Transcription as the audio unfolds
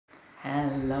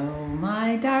Hello,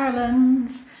 my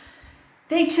darlings.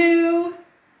 Day 2.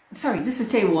 Sorry, this is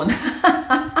day 1.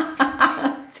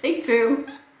 Day 2.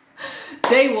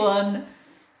 Day 1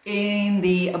 in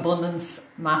the Abundance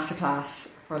Masterclass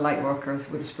for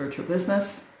Lightworkers with a Spiritual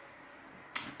Business.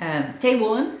 Day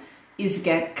 1 is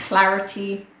get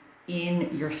clarity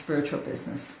in your spiritual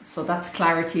business. So that's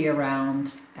clarity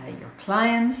around your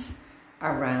clients,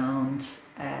 around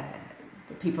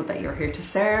the people that you're here to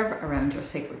serve, around your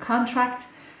sacred contract,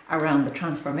 around the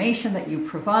transformation that you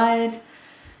provide.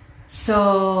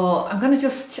 So I'm going to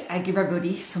just give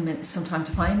everybody some time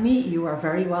to find me. You are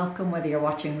very welcome, whether you're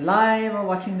watching live or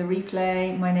watching the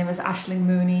replay. My name is Aisling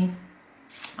Mooney.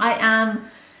 I am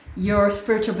your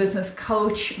spiritual business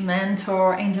coach,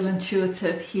 mentor, angel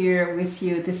intuitive, here with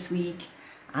you this week,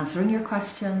 answering your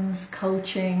questions,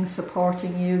 coaching,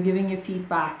 supporting you, giving you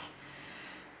feedback.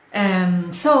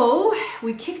 So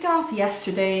we kicked off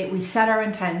yesterday. We set our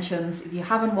intentions. If you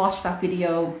haven't watched that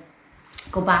video,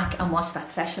 go back and watch that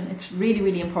session. It's really,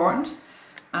 really important,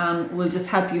 and will just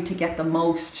help you to get the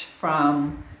most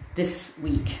from this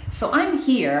week. So I'm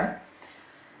here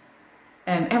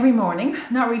every morning,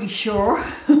 not really sure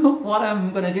what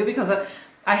I'm going to do, because we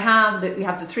have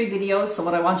the 3 videos. So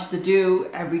what I want you to do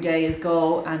every day is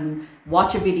go and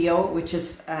watch a video, which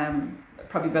is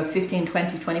probably about 15,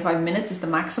 20, 25 minutes is the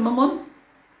maximum one.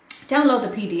 Download the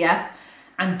PDF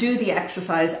and do the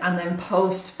exercise, and then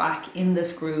post back in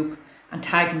this group and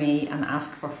tag me and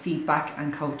ask for feedback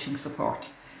and coaching support.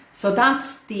 So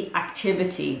that's the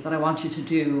activity that I want you to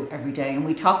do every day. And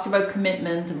we talked about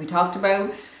commitment, and we talked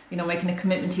about, you know, making a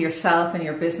commitment to yourself and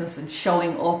your business and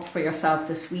showing up for yourself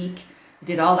this week. We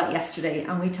did all that yesterday,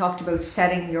 and we talked about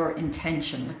setting your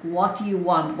intention. Like, what do you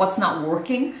want? What's not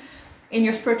working in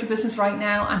your spiritual business right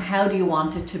now, and how do you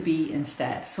want it to be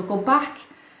instead? So go back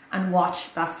and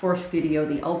watch that first video,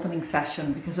 the opening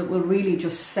session, because it will really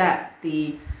just help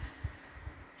you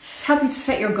to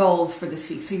set your goals for this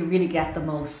week, so you really get the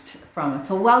most from it.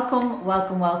 So welcome,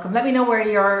 welcome, welcome. Let me know where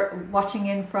you're watching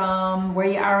in from, where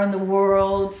you are in the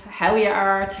world, how you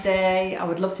are today. I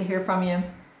would love to hear from you.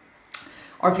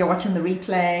 Or if you're watching the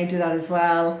replay, do that as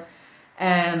well.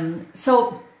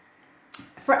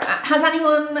 Has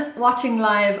anyone watching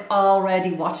live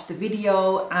already watched the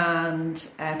video? And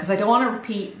because I don't want to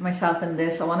repeat myself in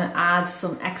this, I want to add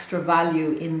some extra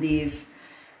value in these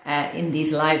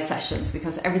live sessions,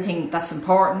 because everything that's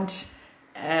important,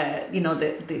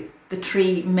 the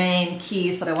 3 main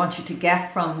keys that I want you to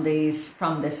get from this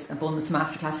Abundance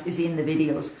Masterclass is in the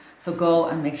videos. So go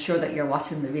and make sure that you're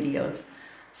watching the videos.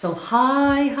 So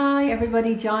hi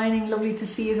everybody joining, lovely to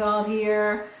see you all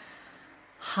here.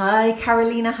 Hi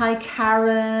Carolina, hi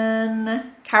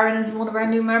Karen. Karen is one of our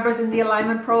new members in the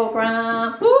alignment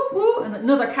program. Woo, woo. And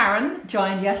another Karen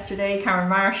joined yesterday, Karen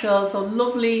Marshall. So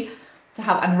lovely to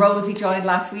have, and Rosie joined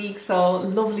last week. So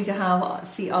lovely to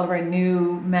see all of our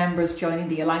new members joining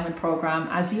the alignment program.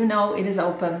 As you know, it is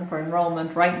open for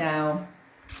enrollment right now.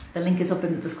 The link is up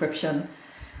in the description.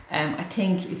 I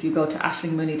think if you go to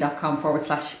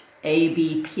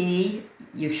aislingmooney.com/ABP,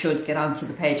 you should get onto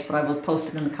the page, but I will post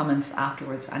it in the comments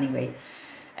afterwards anyway.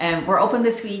 We're open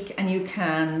this week, and you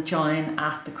can join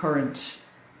at the current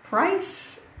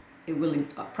price.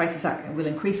 Prices will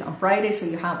increase on Friday, so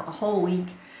you have a whole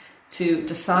week to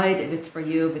decide if it's for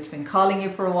you. If it's been calling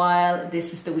you for a while,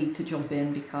 this is the week to jump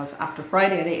in, because after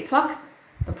Friday at 8 o'clock,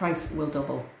 the price will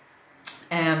double.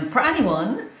 For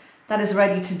anyone that is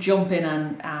ready to jump in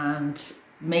and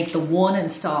make the 1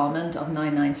 installment of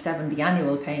 $997, the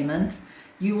annual payment,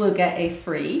 you will get a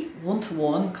free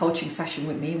 1-to-1 coaching session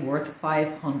with me worth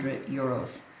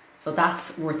 €500. So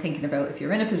that's worth thinking about. If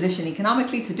you're in a position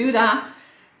economically to do that,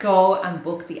 go and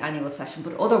book the annual session.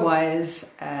 But otherwise,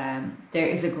 there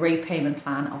is a great payment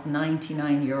plan of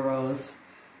 €99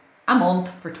 a month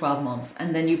for 12 months.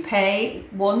 And then you pay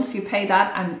once, you pay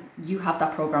that, and you have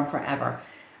that program forever.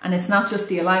 And it's not just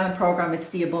the alignment program, it's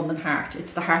the abundant heart,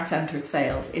 it's the heart-centered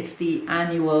sales, it's the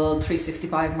annual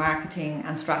 365 marketing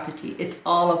and strategy. It's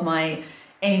all of my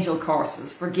angel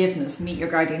courses, forgiveness, meet your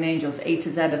guardian angels, A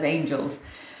to Z of angels.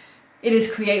 It is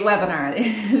create webinar. It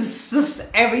is just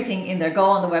everything in there. Go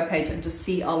on the webpage and just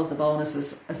see all of the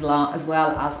bonuses as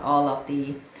well as all of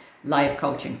the live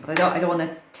coaching. But I don't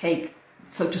want to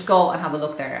so just go and have a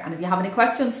look there. And if you have any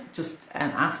questions, just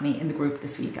ask me in the group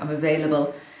this week. I'm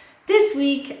available this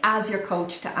week as your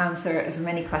coach to answer as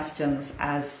many questions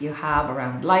as you have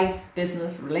around life,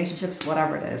 business, relationships,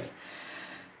 whatever it is.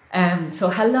 So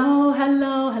hello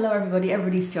everybody.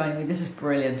 Everybody's joining me. This is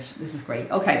brilliant. This is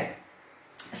great. Okay.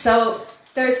 So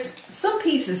there's some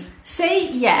pieces.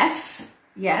 Say yes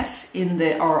in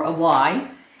the, or a Y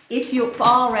if you've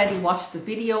already watched the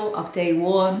video of day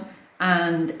 1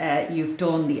 and you've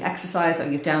done the exercise,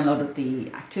 or you've downloaded the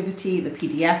activity, the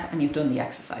PDF, and you've done the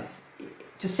exercise,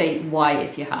 just say Y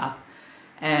if you have.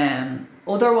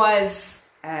 Otherwise,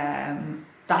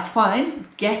 that's fine.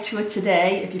 Get to it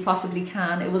today if you possibly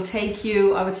can. It will take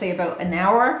you, I would say, about an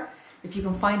hour. If you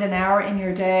can find an hour in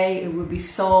your day, it would be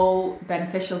so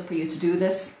beneficial for you to do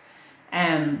this.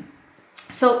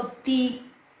 So the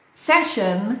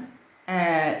session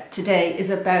today is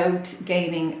about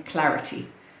gaining clarity.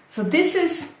 So this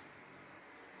is,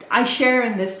 I share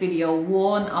in this video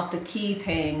one of the key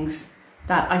things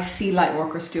that I see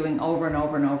Lightworkers doing over and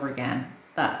over and over again.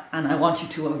 And I want you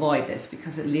to avoid this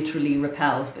because it literally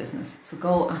repels business. So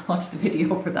go and watch the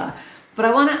video for that. But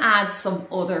I want to add some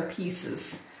other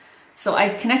pieces. So I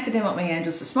connected in with my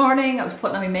angels this morning. I was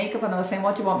putting on my makeup and I was saying,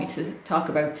 what do you want me to talk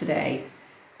about today?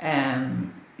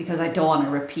 Because I don't want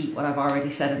to repeat what I've already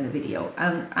said in the video.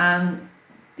 And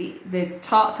the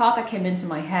thought that came into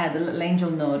my head, the little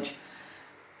angel nudge,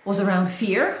 was around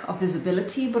fear of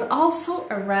visibility, but also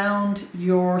around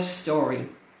your story,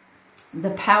 the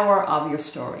power of your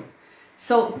story.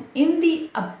 So in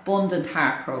the Abundant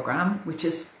Heart program, which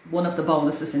is one of the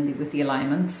bonuses with the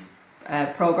alignments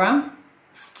program,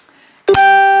 the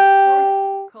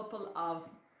first couple of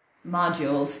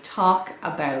modules talk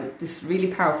about this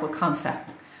really powerful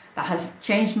concept that has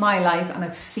changed my life, and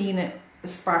I've seen it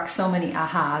spark so many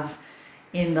ahas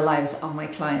in the lives of my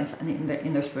clients and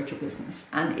in their spiritual business.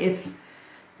 And it's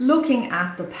looking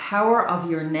at the power of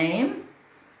your name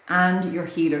and your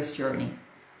healer's journey.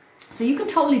 So you can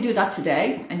totally do that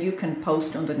today, and you can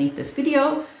post underneath this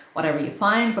video whatever you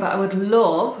find. But I would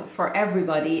love for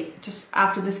everybody, just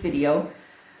after this video,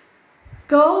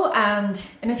 go and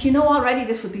if you know already,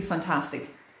 this would be fantastic.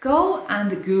 Go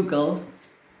and Google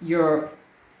your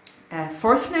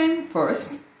first name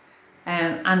first.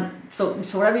 And so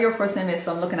whatever your first name is,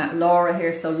 so I'm looking at Laura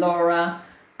here, so Laura,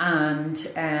 and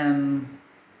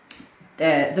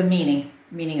the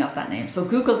meaning of that name. So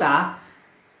Google that,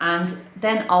 and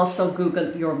then also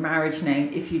Google your marriage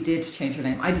name if you did change your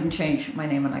name. I didn't change my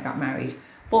name when I got married,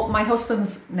 but my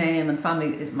husband's name and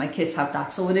family, my kids have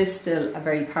that, so it is still a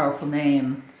very powerful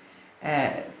name,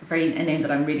 a name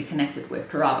that I'm really connected with,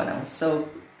 Parabano. So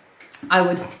I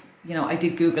would, I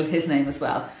did Google his name as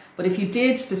well. But if you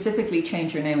did specifically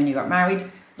change your name when you got married,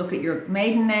 look at your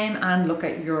maiden name and look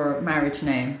at your marriage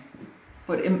name.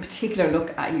 But in particular,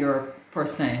 look at your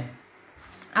first name.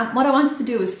 And what I wanted to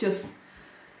do is just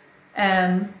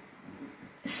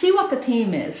see what the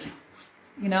theme is,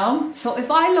 So if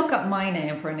I look at my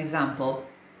name, for an example,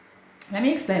 let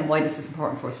me explain why this is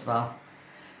important first of all.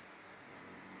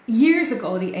 Years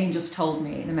ago, the angels told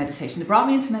me in a meditation, they brought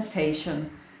me into meditation,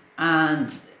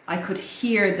 and I could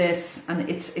hear this, and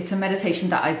it's a meditation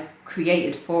that I've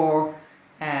created for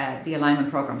the alignment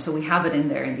program. So we have it in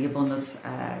there in the abundance,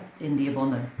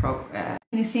 program.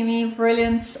 Can you see me?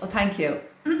 Brilliant. Oh, thank you.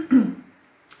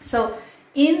 So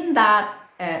in that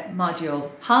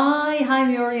module, hi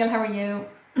Muriel, how are you?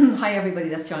 Hi everybody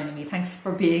that's joining me. Thanks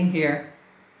for being here.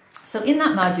 So in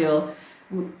that module,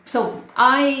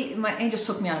 my angels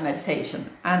took me on a meditation,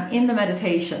 and in the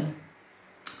meditation,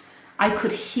 I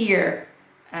could hear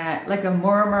like a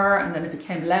murmur, and then it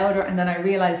became louder, and then I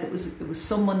realized it was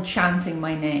someone chanting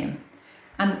my name,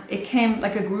 and it came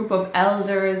like a group of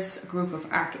elders, a group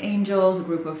of archangels, a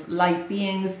group of light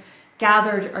beings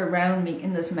gathered around me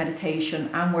in this meditation,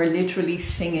 and were literally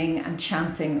singing and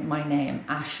chanting my name,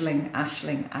 Aisling,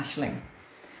 Aisling, Aisling.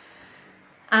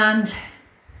 And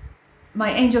my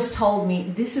angels told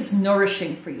me, this is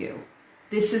nourishing for you,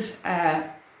 this is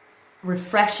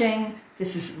refreshing,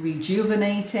 this is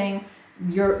rejuvenating.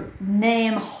 Your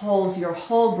name holds your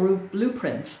whole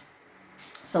blueprint.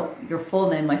 So your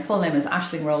full name, my full name is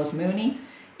Aisling Rose Mooney.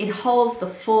 It holds the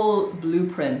full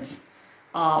blueprint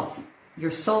of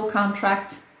your soul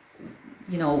contract,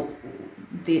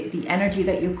 the energy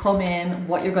that you come in,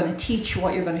 what you're going to teach,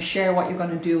 what you're going to share, what you're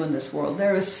going to do in this world.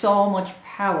 There is so much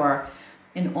power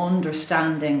in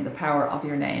understanding the power of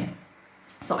your name.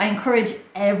 So I encourage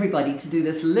everybody to do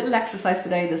this little exercise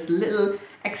today, this little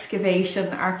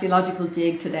excavation, archaeological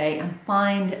dig today, and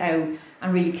find out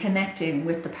and really connect in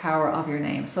with the power of your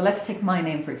name. So let's take my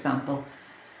name, for example.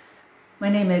 My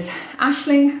name is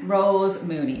Aisling Rose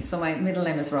Mooney. So my middle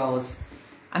name is Rose.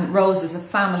 And Rose is a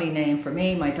family name for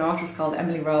me. My daughter's called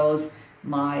Emily Rose.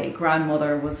 My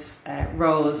grandmother was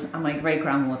Rose, and my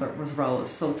great-grandmother was Rose.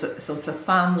 So it's a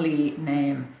family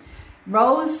name.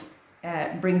 Rose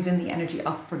brings in the energy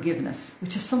of forgiveness,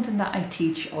 which is something that I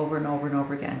teach over and over and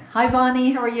over again. Hi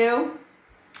Bonnie, how are you?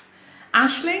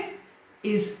 Aisling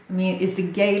is the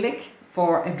Gaelic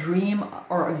for a dream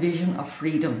or a vision of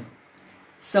freedom.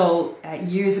 So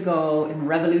years ago, in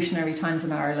revolutionary times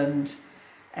in Ireland,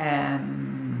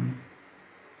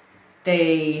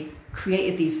 they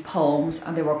created these poems,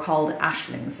 and they were called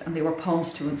ashlings, and they were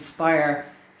poems to inspire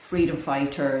freedom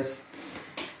fighters,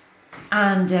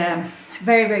 and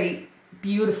very, very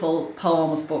beautiful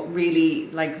poems, but really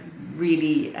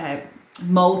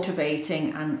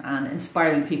motivating and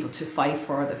inspiring people to fight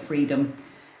for the freedom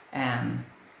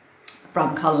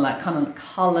from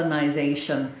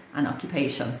colonization and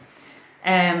occupation.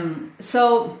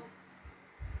 So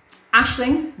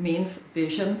ashling means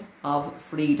vision of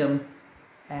freedom,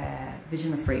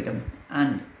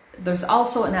 and there's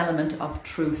also an element of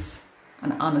truth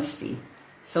and honesty.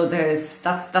 So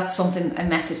that's something, a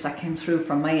message that came through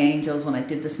from my angels when I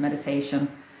did this meditation,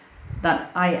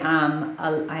 that I am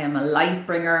a light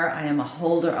bringer. I am a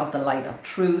holder of the light of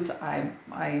truth.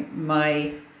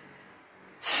 My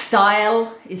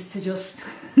style is to just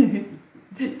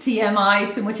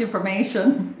TMI, too much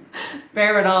information,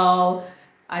 bear it all.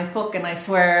 I fuck and I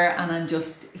swear, and I'm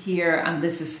just here, and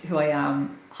this is who I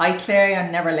am. Hi Claire,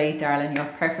 you're never late, darling. You're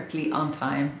perfectly on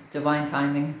time. Divine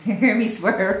timing. Do you hear me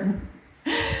swear?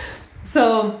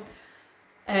 So,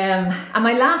 and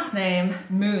my last name,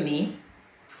 Mooney,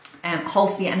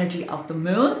 holds the energy of the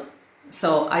moon.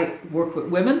 So I work with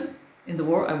women in the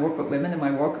work. I work with women in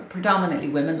my work, predominantly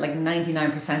women. Like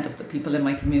 99% of the people in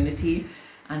my community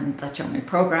and that join my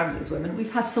programs is women.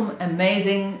 We've had some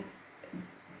amazing,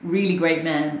 really great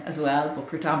men as well, but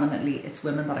predominantly it's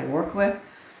women that I work with.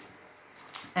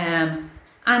 And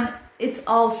it's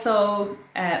also,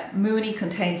 Mooney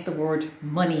contains the word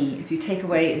money. If you take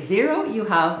away a zero, you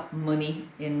have money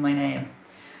in my name.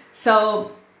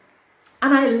 So,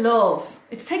 and I love,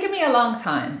 it's taken me a long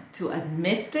time to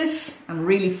admit this and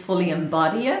really fully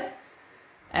embody it.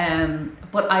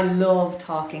 But I love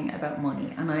talking about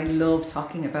money, and I love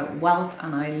talking about wealth,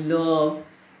 and I love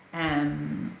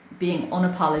being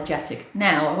unapologetic.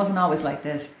 Now, I wasn't always like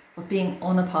this, but being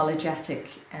unapologetic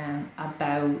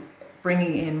about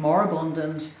bringing in more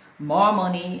abundance, more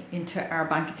money into our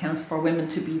bank accounts for women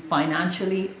to be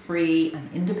financially free and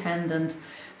independent,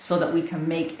 so that we can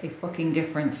make a fucking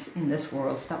difference in this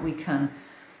world, that we can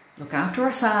look after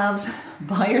ourselves,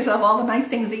 buy yourself all the nice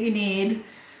things that you need,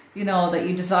 you know, that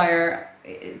you desire,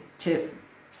 to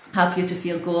help you to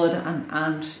feel good,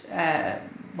 and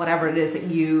whatever it is that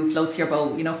you floats your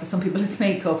boat. You know, for some people it's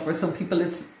makeup, for some people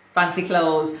it's fancy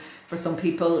clothes, for some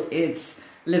people it's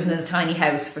living in a tiny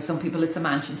house, for some people it's a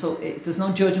mansion. So there's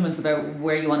no judgments about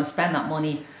where you want to spend that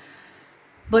money.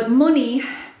 But money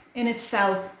in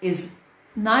itself is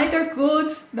neither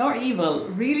good nor evil.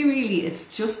 Really, really, it's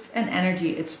just an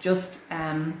energy. It's just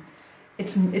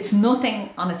it's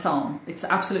nothing on its own. It's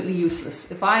absolutely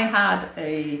useless. If I had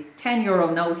a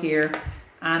 €10 note here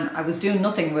and I was doing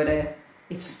nothing with it,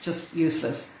 it's just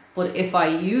useless. But if I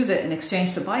use it in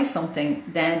exchange to buy something,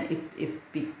 then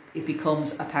it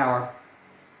becomes a power.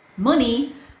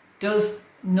 Money does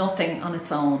nothing on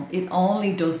its own. It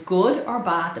only does good or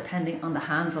bad depending on the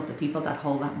hands of the people that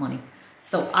hold that money.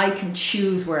 So I can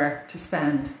choose where to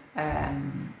spend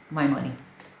my money.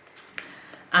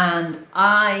 And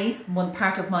one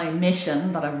part of my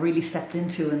mission that I've really stepped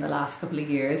into in the last couple of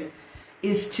years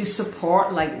is to support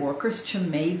Lightworkers to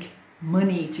make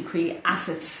money, to create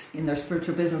assets in their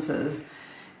spiritual businesses,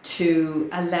 to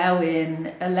allow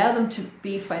them to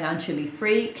be financially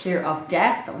free, clear of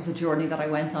debt. That was a journey that I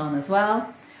went on as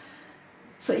well.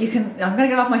 So I'm going to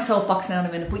get off my soapbox now in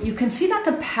a minute, but you can see that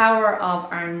the power of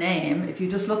our name, if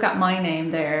you just look at my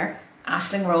name there,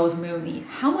 Aisling Rose Mooney,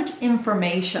 how much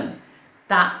information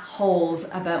that holds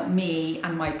about me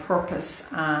and my purpose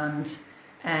and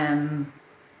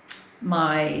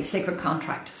my sacred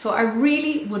contract. So I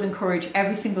really would encourage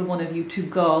every single one of you to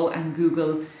go and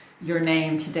Google your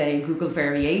name today, Google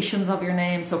variations of your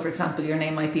name. So for example, your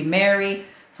name might be Mary.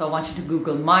 So I want you to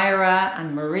Google Myra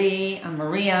and Marie and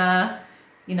Maria,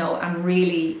 you know, and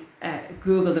really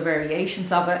Google the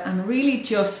variations of it, and really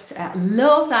just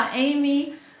love that.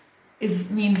 Amy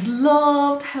means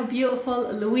loved. How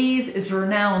beautiful. Louise is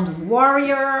renowned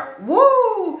warrior.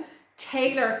 Woo!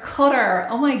 Taylor Cutter.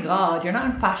 Oh my God, you're not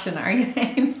in fashion, are you,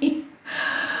 Amy?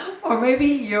 Or maybe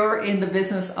you're in the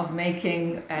business of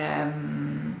making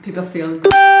people feel good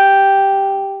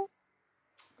about themselves.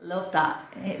 Love that.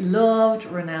 Loved,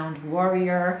 renowned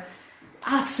warrior.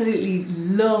 Absolutely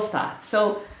love that.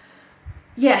 So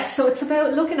yeah, so it's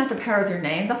about looking at the power of your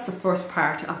name. That's the first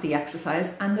part of the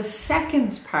exercise. And the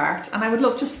second part, and I would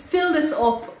love, just fill this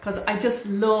up because I just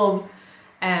love,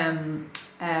 Karen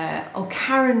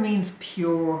means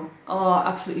pure. Oh,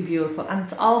 absolutely beautiful. And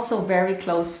it's also very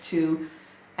close to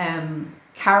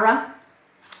Cara,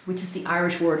 which is the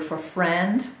Irish word for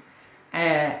friend.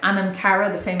 Anam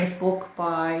Cara, the famous book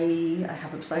by, I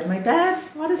have it beside my bed.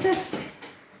 What is it?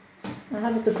 I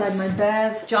have it beside my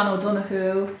bed. John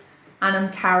O'Donoghue,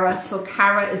 Anam Cara. So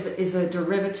Cara is a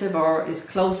derivative, or is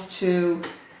close to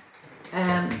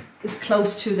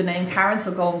the name Karen.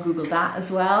 So go and Google that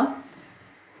as well.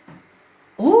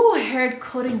 Oh, I heard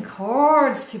cutting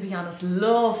cords, to be honest.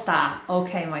 Love that.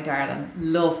 Okay, my darling,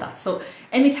 love that. So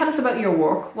Amy, tell us about your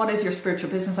work. What is your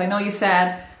spiritual business? I know you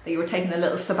said that you were taking a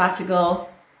little sabbatical,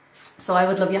 so I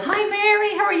would love you. Hi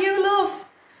Mary, how are you, love?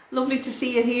 Lovely to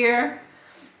see you here.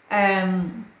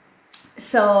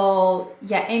 So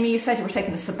yeah, Amy, you said you were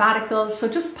taking a sabbatical, so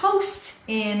just post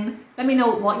in, let me know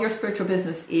what your spiritual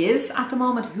business is at the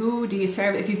moment. Who do you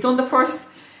serve? If you've done the first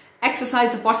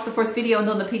exercise, have watched the first video and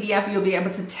done the PDF, you'll be able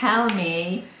to tell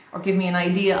me or give me an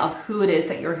idea of who it is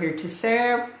that you're here to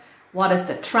serve. What is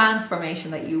the transformation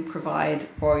that you provide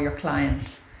for your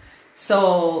clients?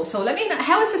 So let me know,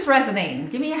 how is this resonating?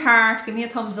 Give me a heart, give me a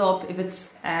thumbs up if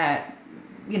it's,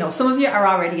 you know, some of you are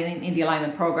already in the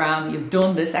alignment program, you've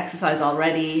done this exercise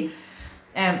already,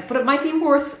 but it might be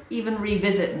worth even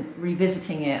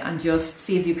revisiting it and just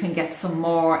see if you can get some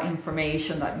more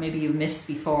information that maybe you missed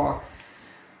before.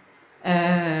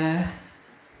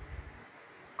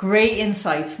 Great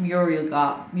insights Muriel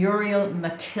got. Muriel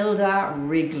Matilda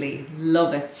Wrigley,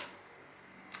 love it.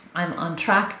 I'm on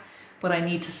track, but I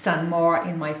need to stand more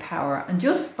in my power. And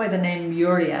just by the name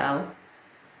Muriel,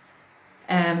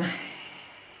 it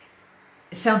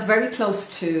sounds very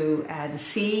close to the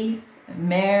sea,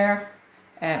 Mare,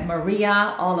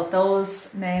 Maria, all of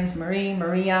those names, Marie,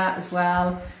 Maria as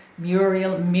well.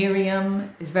 Muriel,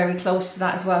 Miriam is very close to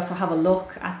that as well. So have a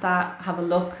look at that. Have a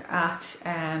look at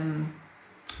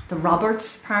the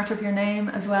Roberts part of your name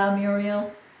as well,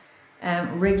 Muriel.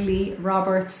 Wrigley,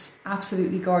 Roberts,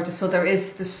 absolutely gorgeous. So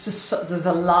there's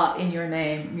a lot in your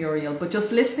name, Muriel. But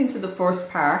just listening to the first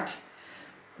part,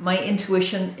 my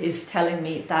intuition is telling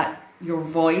me that your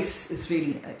voice is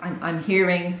really, I'm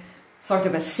hearing sort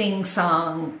of a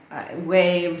sing-song,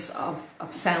 waves of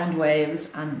sound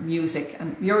waves and music.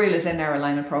 And Muriel is in our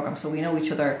alignment program, so we know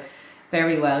each other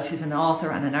very well. She's an author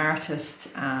and an artist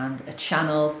and a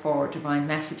channel for divine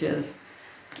messages.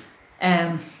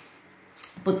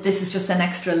 But this is just an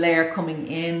extra layer coming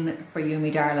in for you,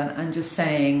 me darling, and just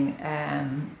saying,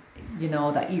 you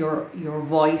know, that your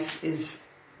voice is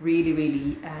really,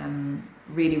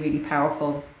 really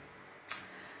powerful.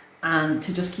 And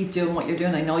to just keep doing what you're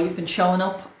doing. I know you've been showing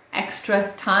up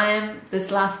extra time this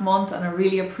last month, and I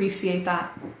really appreciate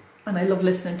that. And I love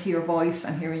listening to your voice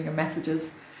and hearing your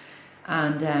messages.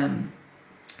 And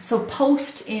so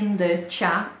post in the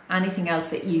chat anything else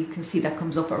that you can see that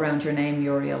comes up around your name,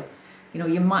 Muriel. You know,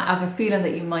 you might have a feeling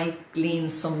that you might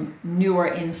glean some newer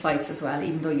insights as well,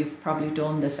 even though you've probably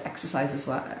done this exercise as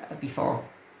well before.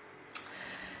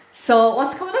 So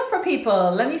what's coming up for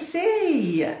people? Let me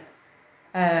see.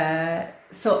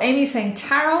 So Amy's saying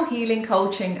tarot, healing,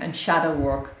 coaching and shadow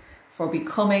work for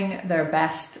becoming their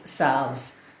best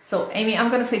selves. So Amy, I'm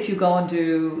going to say to you, go and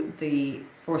do the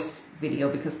first video,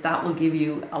 because that will give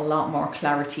you a lot more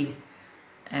clarity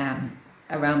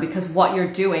around, because what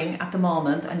you're doing at the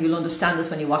moment, and you'll understand this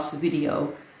when you watch the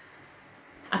video,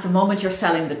 at the moment you're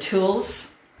selling the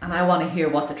tools, and I want to hear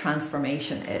what the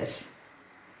transformation is.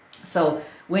 So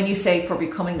when you say for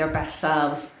becoming their best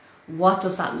selves, what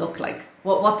does that look like?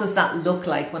 What does that look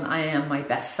like when I am my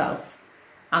best self?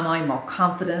 Am I more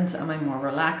confident? Am I more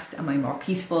relaxed? Am I more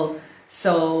peaceful?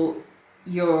 So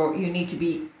you need to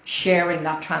be sharing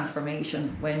that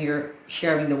transformation when you're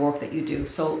sharing the work that you do.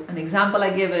 So an example I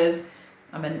give is,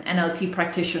 I'm an NLP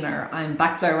practitioner, I'm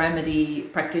backflow remedy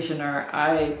practitioner,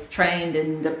 I've trained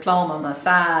in diploma,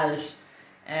 massage,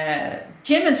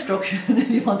 gym instruction, if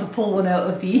you want to pull one out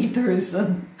of the ethers,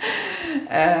 and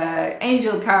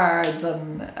angel cards,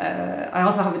 and I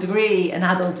also have a degree in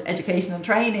adult education and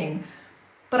training.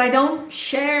 But I don't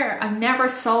share, I've never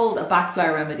sold a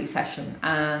backflow remedy session,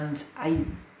 and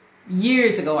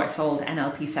years ago I sold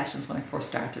NLP sessions when I first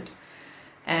started.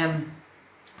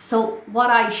 So what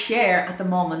I share at the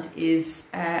moment is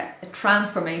a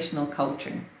transformational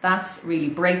coaching. That's really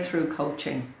breakthrough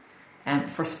coaching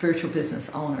for spiritual business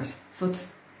owners. So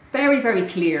it's very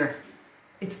clear.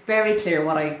 It's very clear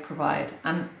what I provide.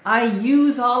 And I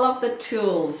use all of the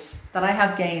tools that I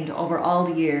have gained over all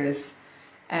the years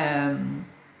I'm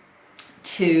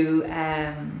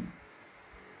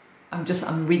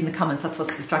reading the comments, that's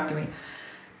what's distracting me.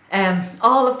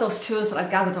 All of those tools that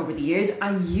I've gathered over the years,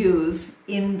 I use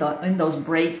in those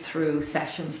breakthrough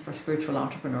sessions for spiritual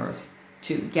entrepreneurs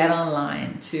to get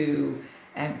online, to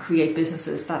create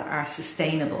businesses that are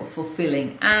sustainable,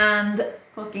 fulfilling, and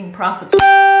fucking profitable.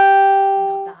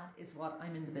 That is what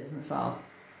I'm in the business of.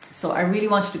 So I really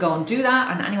want you to go and do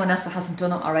that, and anyone else that hasn't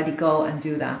done it already, go and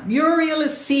do that. Muriel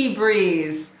is sea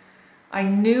breeze. I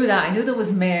knew that. I knew there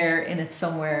was mare in it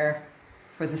somewhere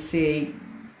for the sea.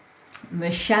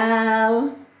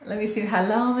 Michelle, let me see.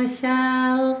 Hello,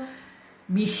 Michelle.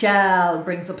 Michelle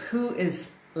brings up, who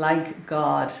is like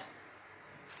God?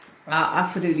 I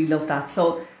absolutely love that.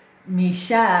 So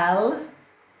Michelle,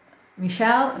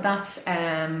 that's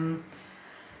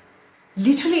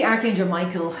literally Archangel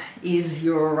Michael is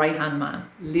your right hand man,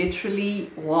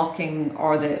 literally walking,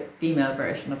 or the female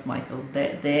version of Michael.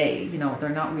 They they're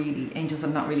not really, angels are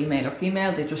not really male or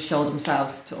female, they just show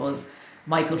themselves to us.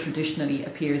 Michael traditionally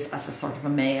appears as a sort of a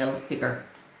male figure,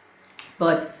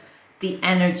 but the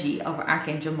energy of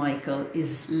Archangel Michael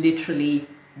is literally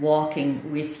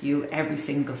walking with you every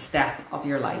single step of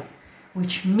your life,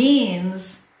 which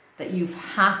means that you've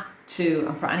had to,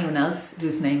 and for anyone else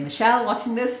who's named Michelle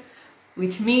watching this,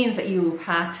 which means that you've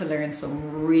had to learn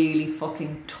some really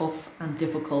fucking tough and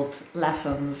difficult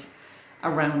lessons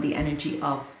around the energy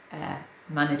of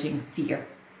managing fear,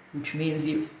 which means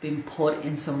you've been put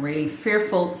in some really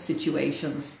fearful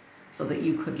situations so that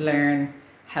you could learn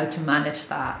how to manage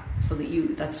that, so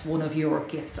that that's one of your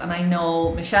gifts. And I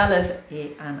know Michelle is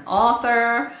an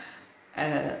author,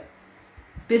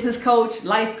 business coach,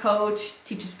 life coach,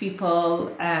 teaches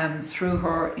people through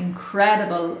her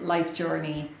incredible life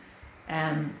journey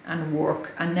and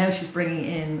work. And now she's bringing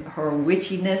in her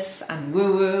witchiness and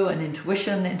woo-woo and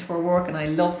intuition into her work, and I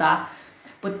love that.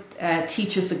 But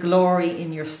teaches the glory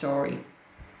in your story.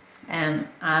 And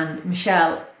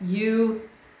Michelle,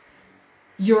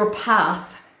 your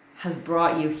path has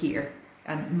brought you here,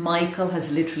 and Michael has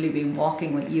literally been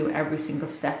walking with you every single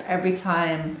step. Every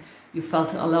time you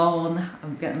felt alone,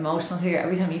 I'm getting emotional here,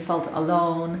 every time you felt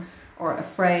alone or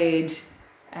afraid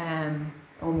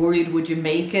or worried, would you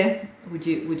make it, would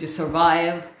you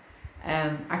survive,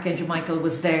 Archangel Michael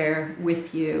was there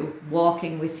with you,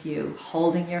 walking with you,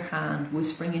 holding your hand,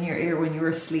 whispering in your ear when you were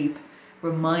asleep,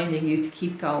 reminding you to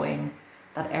keep going,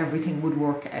 that everything would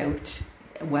work out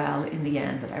well in the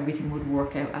end, that everything would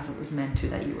work out as it was meant to,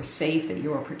 that you were safe, that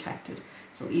you were protected.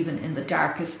 So even in the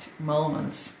darkest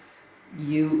moments,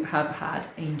 you have had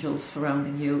angels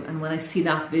surrounding you. And when I see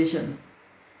that vision,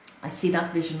 I see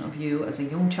that vision of you as a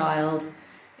young child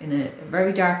in a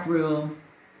very dark room,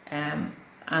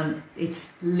 and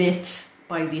it's lit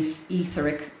by this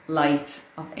etheric light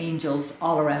of angels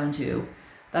all around you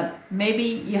that maybe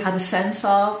you had a sense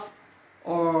of,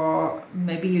 or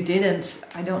maybe you didn't,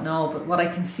 I don't know. But what I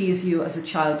can see is you as a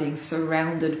child being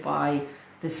surrounded by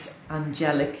this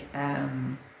angelic,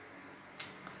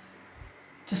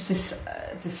 just this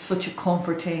such a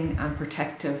comforting and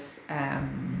protective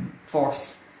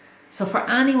force. So for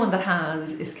anyone that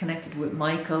is connected with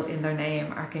Michael in their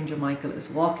name, Archangel Michael is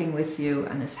walking with you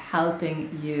and is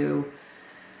helping you,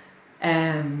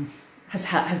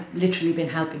 has literally been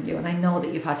helping you. And I know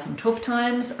that you've had some tough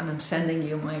times, and I'm sending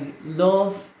you my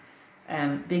love,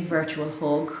 big virtual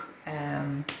hug.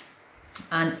 And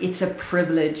it's a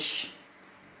privilege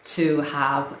to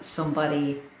have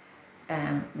somebody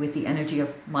with the energy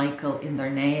of Michael in their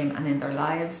name and in their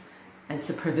lives. It's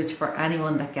a privilege for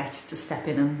anyone that gets to step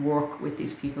in and work with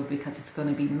these people, because it's going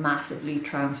to be massively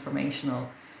transformational,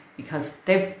 because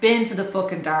they've been to the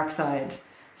fucking dark side.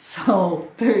 So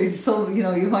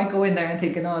you might go in there and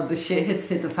thinking, oh, the shit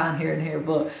hit the fan here and here,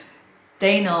 but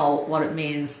they know what it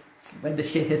means when the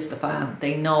shit hits the fan.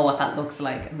 They know what that looks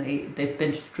like, and they've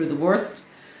been through the worst.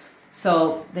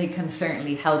 So they can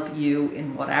certainly help you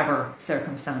in whatever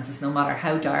circumstances, no matter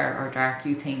how dire or dark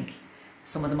you think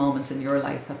some of the moments in your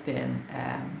life have been.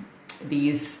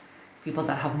 These people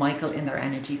that have Michael in their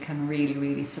energy can really,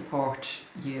 really support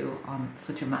you on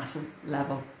such a massive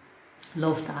level.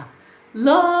 Love that.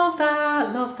 Love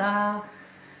that. Love that.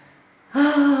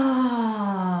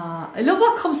 I love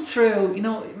what comes through. You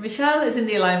know, Michelle is in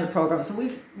the alignment program, so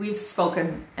we've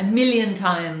spoken a million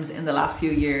times in the last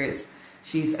few years.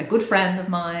 She's a good friend of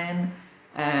mine,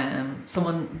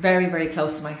 someone very, very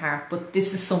close to my heart, but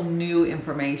this is some new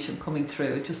information coming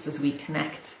through just as we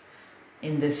connect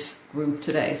in this group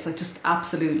today. So I just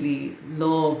absolutely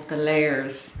love the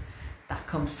layers that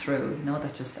comes through, you know,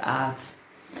 that just adds.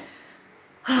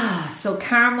 So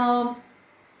Carmel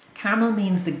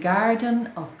means the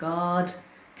garden of God,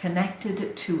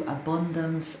 connected to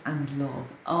abundance and love.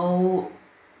 Oh,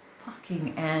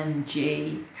 fucking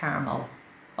MG, Carmel.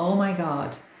 Oh my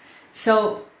God.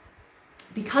 So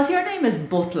because your name is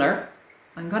Butler,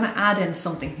 I'm going to add in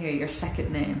something here, your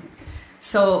second name.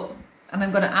 So And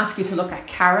I'm going to ask you to look at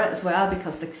Cara as well,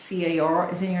 because the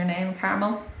C-A-R is in your name,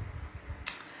 Carmel.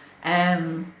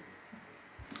 And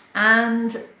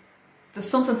there's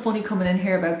something funny coming in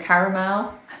here about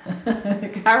caramel.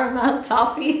 Caramel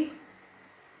toffee.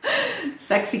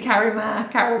 Sexy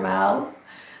caramel.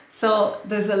 So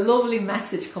there's a lovely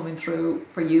message coming through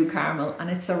for you, Carmel, and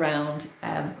it's around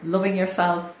loving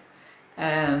yourself,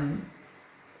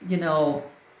 you know,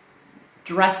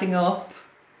 dressing up,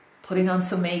 putting on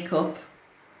some makeup.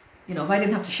 You know, if I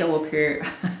didn't have to show up here,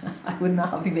 I would not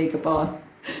have my makeup on,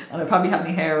 and I'd probably have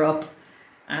my hair up,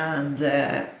 and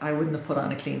I wouldn't have put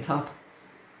on a clean top.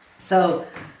 So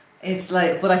it's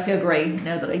like, but I feel great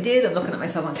now that I did. I'm looking at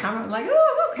myself on camera, I'm like,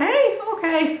 oh,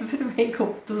 okay, a bit of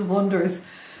makeup does wonders.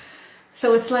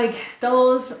 So it's like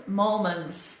those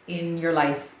moments in your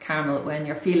life, Carmel, when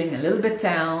you're feeling a little bit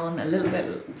down, a little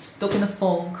bit stuck in a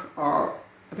funk, or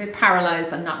a bit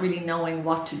paralyzed and not really knowing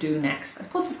what to do next. I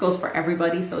suppose this goes for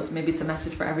everybody, so maybe it's a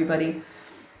message for everybody.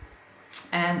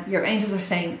 Your angels are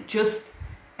saying, just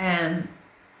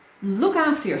look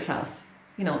after yourself.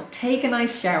 You know, take a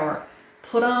nice shower,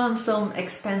 put on some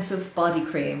expensive body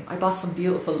cream. I bought some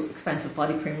beautiful expensive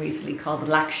body cream recently called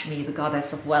Lakshmi, the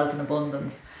goddess of wealth and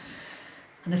abundance.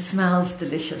 And it smells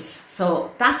delicious.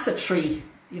 So that's a treat,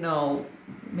 you know,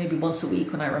 maybe once a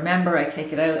week when I remember, I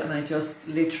take it out and I just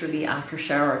literally after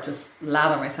shower, just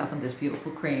lather myself in this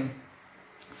beautiful cream.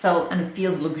 So, and it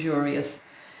feels luxurious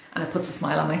and it puts a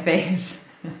smile on my face.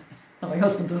 And my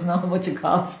husband doesn't know how much it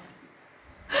costs.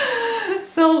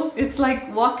 So it's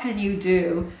like, what can you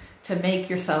do to make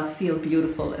yourself feel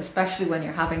beautiful, especially when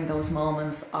you're having those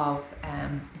moments of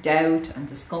doubt and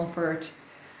discomfort,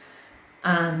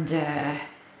 and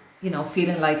you know,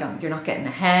 feeling like you're not getting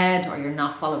ahead, or you're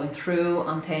not following through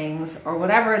on things, or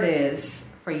whatever it is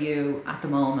for you at the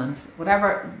moment,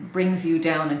 whatever brings you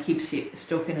down and keeps you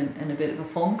stuck in a bit of a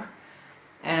funk.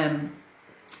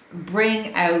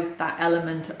 Bring out that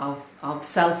element of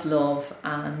self-love,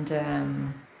 and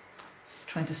just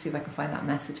trying to see if I can find that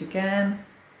message again.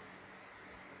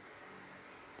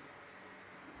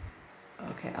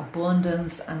 Okay,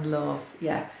 abundance and love,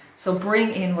 yeah. So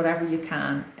bring in whatever you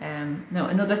can. Now,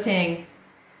 another thing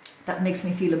that makes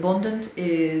me feel abundant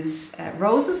is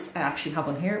roses. I actually have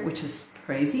one here, which is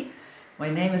crazy. My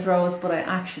name is Rose, but I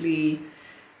actually,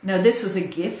 now this was a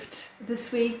gift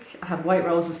this week. I had white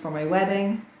roses for my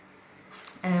wedding.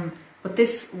 But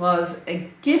this was a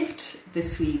gift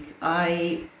this week.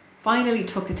 I finally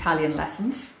took Italian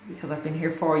lessons because I've been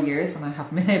here 4 years and I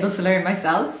haven't been able to learn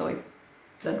myself. So I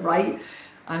said, right,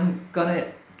 I'm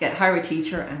gonna hire a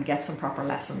teacher and get some proper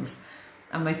lessons.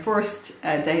 And my first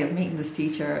day of meeting this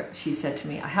teacher, she said to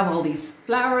me, I have all these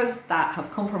flowers that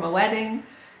have come from a wedding.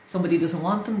 Somebody doesn't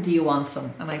want them. Do you want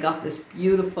some? And I got this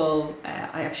beautiful,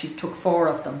 I actually took 4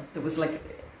 of them. There was like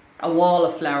a wall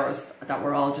of flowers that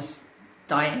were all just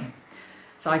dying.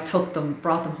 So I took them,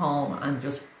 brought them home, and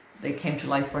just, they came to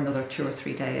life for another 2 or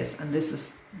 3 days. And this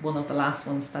is one of the last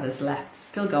ones that is left,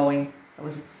 still going. That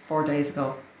was 4 days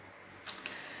ago.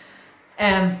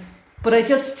 But I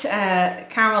just,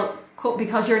 Carol,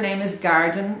 because your name is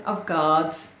Garden of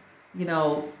God, you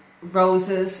know,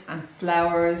 roses and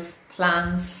flowers,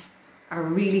 plants are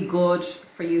really good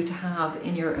for you to have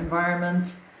in your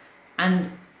environment.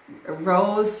 And a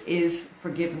rose is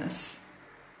forgiveness.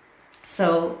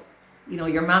 So, you know,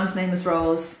 your mom's name is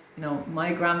Rose, you know,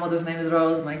 my grandmother's name is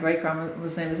Rose, my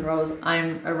great-grandmother's name is Rose,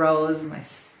 I'm a Rose, my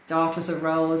daughter's a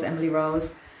Rose, Emily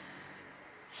Rose.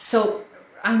 So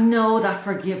I know that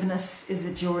forgiveness is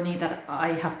a journey that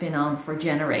I have been on for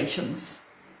generations,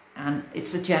 and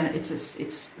it's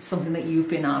something that you've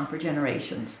been on for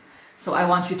generations. So I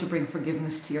want you to bring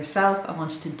forgiveness to yourself. I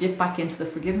want you to dip back into the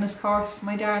forgiveness course,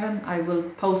 my darling. I will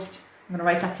post, I'm going to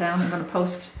write that down, I'm going to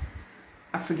post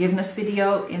a forgiveness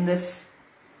video in this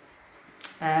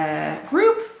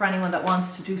group for anyone that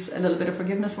wants to do a little bit of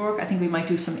forgiveness work. I think we might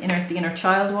do some the inner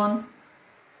child one.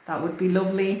 That would be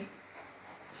lovely.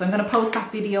 So I'm going to post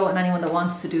that video, and anyone that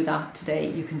wants to do that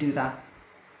today, you can do that.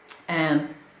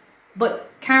 But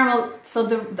Carmel, so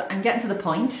I'm getting to the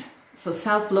point. So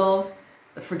self-love,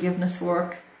 the forgiveness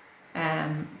work,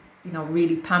 you know,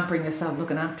 really pampering yourself,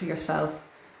 looking after yourself,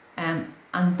 and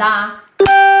that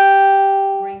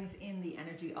brings in the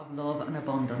energy of love and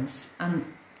abundance, and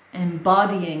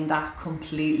embodying that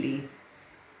completely,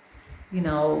 you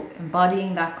know,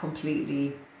 embodying that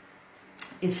completely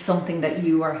is something that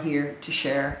you are here to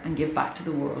share and give back to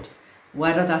the world,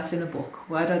 whether that's in a book,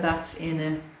 whether that's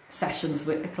in sessions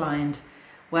with a client,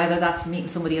 whether that's meeting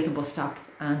somebody at the bus stop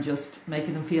and just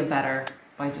making them feel better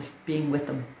by just being with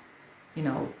them, you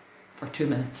know, for 2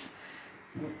 minutes.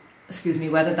 Excuse me,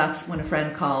 whether that's when a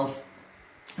friend calls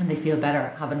and they feel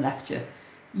better having left you.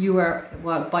 You are,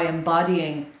 well, by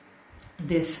embodying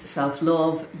this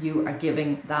self-love, you are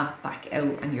giving that back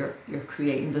out, and you're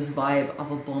creating this vibe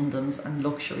of abundance and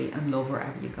luxury and love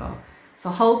wherever you go. So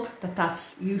I hope that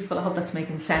that's useful. I hope that's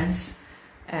making sense.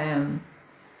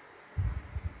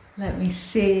 Let me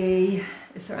see,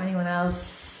 is there anyone else?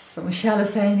 So Michelle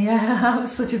is saying, yeah, I have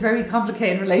such a very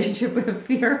complicated relationship with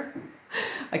fear.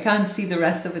 I can't see the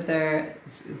rest of it there.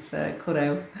 It's cut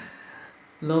out.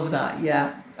 Love that,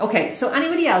 yeah. Okay, so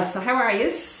anybody else? So how are you?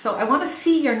 So I want to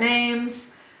see your names,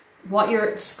 what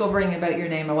you're discovering about your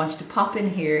name. I want you to pop in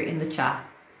here in the chat.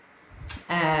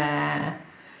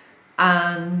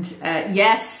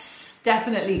 Yes,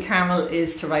 definitely Carmel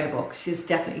is to write a book. She's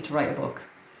definitely to write a book.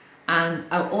 And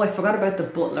I forgot about the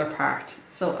butler part.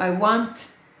 So I want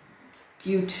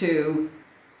you to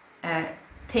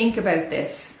think about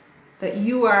this, that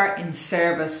you are in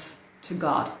service to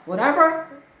God, whatever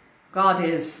God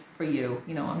is for you.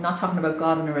 You know, I'm not talking about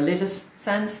God in a religious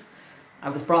sense. I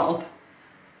was brought up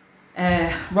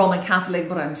Roman Catholic,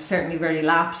 but I'm certainly very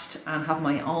lapsed and have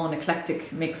my own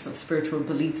eclectic mix of spiritual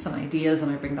beliefs and ideas,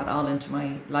 and I bring that all into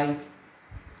my life.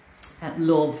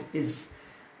 Love is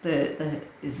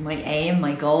is my aim,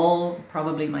 my goal,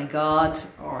 probably my God,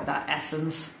 or that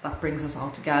essence that brings us all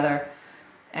together.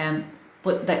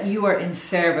 But that you are in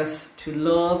service to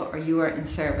love, or you are in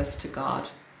service to God.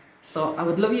 So I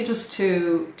would love you just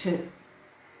to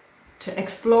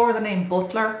explore the name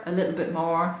Butler a little bit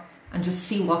more and just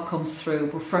see what comes through.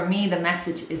 But for me, the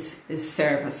message is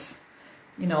service.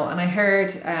 You know, and I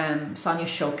heard Sonia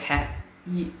Choquette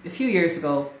a few years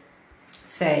ago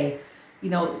say,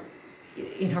 you know,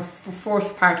 in her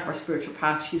first part of her spiritual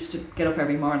path, she used to get up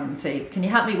every morning and say, can you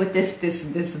help me with this, this,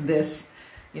 and this, and this,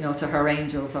 you know, to her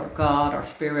angels or God or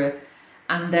spirit.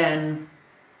 And then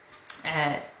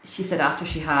she said after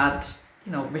she had,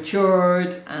 you know,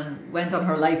 matured and went on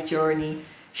her life journey,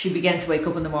 she began to wake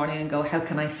up in the morning and go, how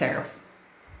can I serve?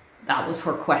 That was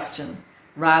her question,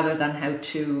 rather than how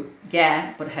to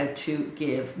get, but how to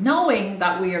give, knowing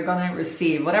that we are going to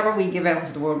receive whatever we give out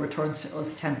into the world returns to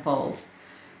us tenfold.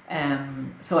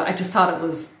 So I just thought it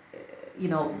was, you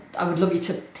know, I would love you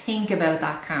to think about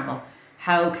that, Carmel.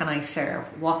 How can I serve?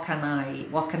 What can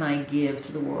I give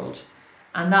to the world?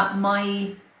 And that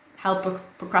might help with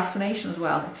procrastination as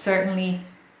well. It's certainly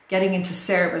getting into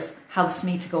service helps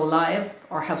me to go live,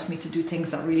 or helps me to do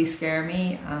things that really scare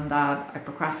me and that I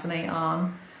procrastinate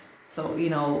on. So, you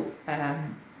know,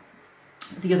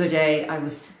 the other day I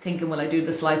was thinking, will I do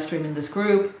this live stream in this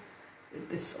group?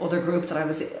 This other group that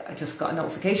I just got a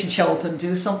notification, show up and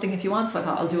do something if you want. So I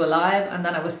thought I'll do a live, and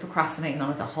then I was procrastinating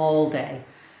on it the whole day.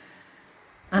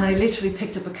 And I literally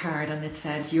picked up a card and it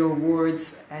said, your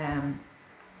words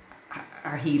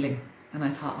are healing. And I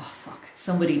thought, oh fuck,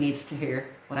 somebody needs to hear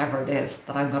whatever it is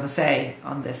that I'm going to say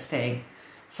on this thing.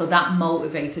 So that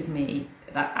motivated me,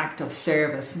 that act of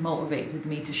service motivated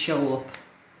me to show up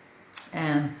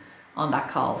on that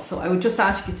call. So I would just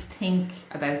ask you to think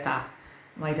about that,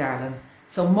 my darling.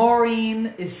 So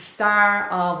Maureen is Star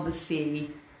of the Sea.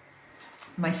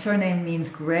 My surname means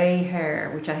grey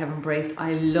hair, which I have embraced.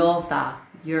 I love that.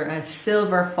 You're a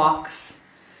silver fox.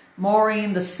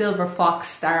 Maureen, the silver fox,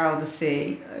 Star of the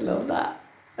Sea. I love that.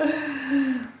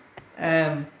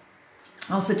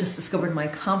 Also just discovered my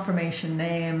confirmation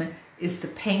name is the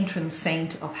patron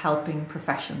saint of helping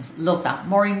professions. Love that.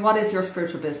 Maureen, what is your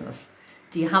spiritual business?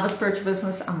 Do you have a spiritual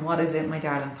business, and what is it, my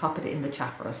darling? Pop it in the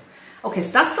chat for us. Okay,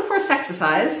 so that's the first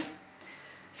exercise.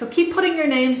 So keep putting your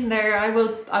names in there. I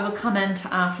will comment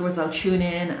afterwards. I'll tune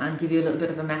in and give you a little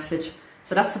bit of a message.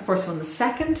 So that's the first one. The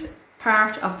second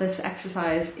part of this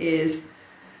exercise is,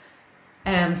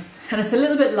 and it's a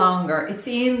little bit longer. It's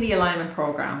in the alignment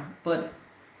program, but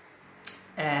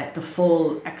the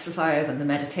full exercise and the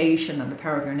meditation and the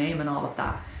power of your name and all of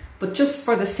that. But just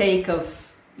for the sake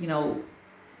of, you know,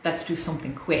 let's do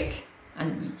something quick.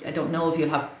 And I don't know if you'll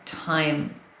have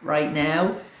time right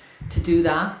now to do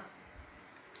that.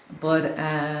 But,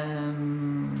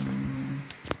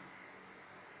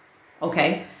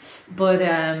 okay. But,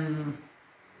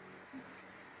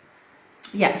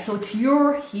 yeah, so it's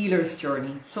your healer's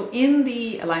journey. So in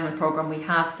the alignment program, we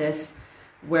have this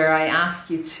where I ask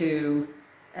you to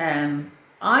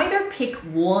either pick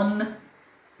one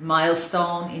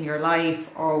milestone in your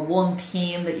life or one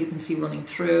theme that you can see running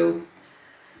through,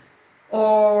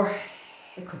 or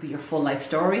it could be your full life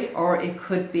story, or it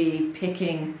could be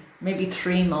picking maybe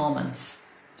 3 moments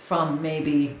from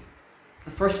maybe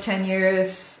the first 10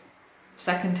 years,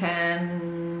 second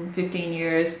 10, 15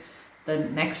 years, the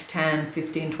next 10,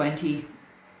 15, 20,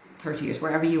 30 years,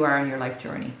 wherever you are in your life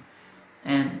journey.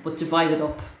 But divide it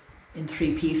up in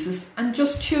 3 pieces, and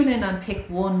just tune in and pick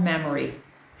one memory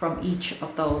from each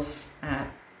of those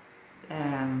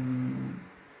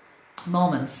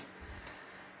moments.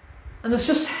 And there's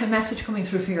just a message coming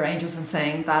through for your angels and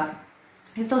saying that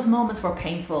if those moments were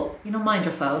painful, mind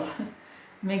yourself.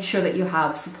 Make sure that you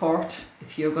have support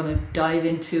if you're going to dive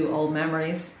into old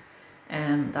memories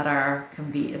that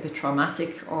can be a bit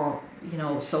traumatic, or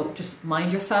so just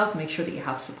mind yourself. Make sure that you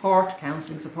have support,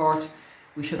 counselling support.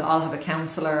 We should all have a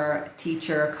counsellor, a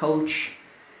teacher, coach,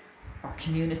 or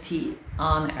community in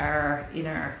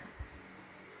our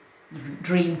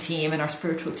dream team, in our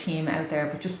spiritual team out there.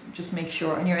 But just make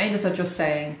sure, and your angels are just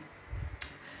saying,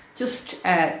 just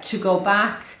to go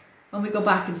back, when we go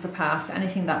back into the past,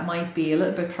 anything that might be a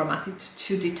little bit traumatic,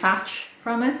 to detach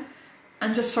from it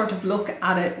and just sort of look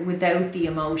at it without the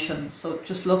emotion. So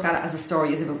just look at it as a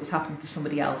story, as if it was happening to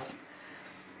somebody else.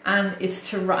 And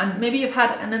it's and maybe you've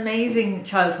had an amazing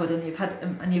childhood, and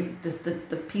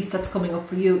the piece that's coming up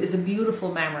for you is a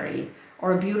beautiful memory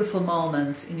or a beautiful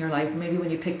moment in your life. Maybe when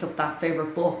you picked up that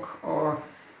favorite book, or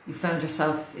you found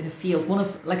yourself in a field. One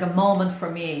of, like, a moment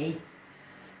for me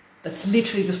that's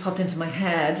literally just popped into my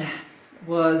head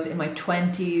was in my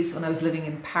 20s when I was living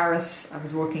in Paris. I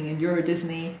was working in Euro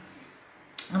Disney,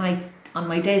 and on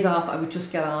my days off, I would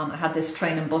just get on. I had this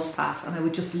train and bus pass, and I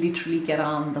would just literally get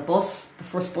on the bus, the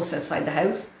first bus outside the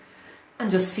house,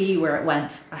 and just see where it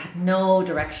went. I had no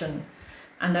direction.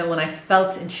 And then when I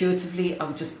felt intuitively, I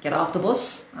would just get off the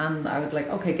bus, and I would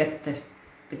okay, get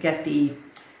the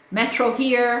metro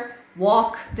here,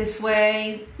 walk this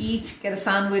way, eat, get a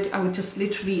sandwich. I would just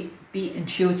literally be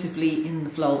intuitively in the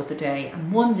flow with the day.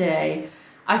 And one day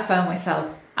I found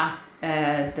myself at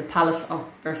the Palace of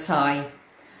Versailles.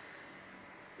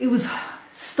 It was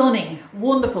stunning,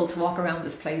 wonderful to walk around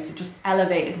this place. It just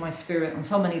elevated my spirit on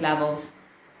so many levels.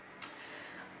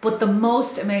 But the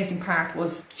most amazing part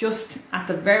was just at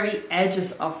the very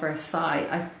edges of Versailles,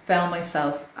 I found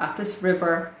myself at this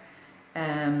river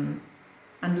and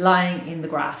lying in the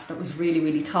grass that was really,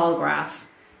 really tall grass.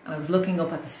 And I was looking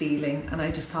up at the ceiling, and I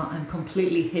just thought, I'm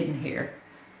completely hidden here.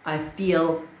 I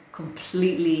feel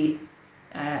completely,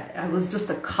 I was just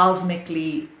a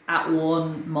cosmically at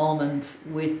one moment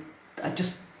with,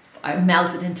 I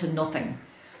melted into nothing.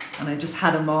 And I just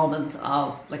had a moment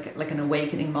of like an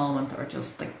awakening moment, or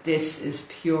just like, this is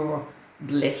pure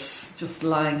bliss, just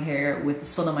lying here with the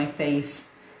sun on my face,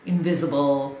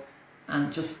 invisible,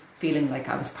 and just feeling like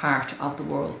I was part of the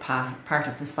world, part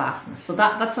of this vastness. So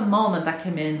that's a moment that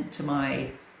came into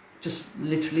my, just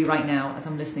literally right now as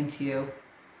I'm listening to you.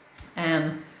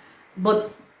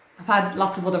 But I've had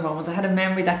lots of other moments. I had a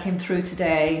memory that came through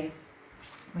today.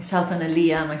 Myself and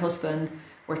Aaliyah, my husband,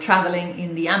 were traveling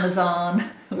in the Amazon.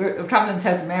 We're traveling in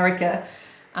South America,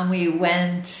 and we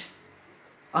went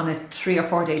on a 3 or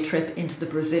 4 day trip into the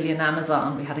Brazilian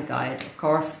Amazon. We had a guide, of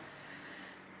course,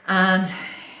 and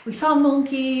we saw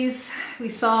monkeys, we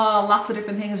saw lots of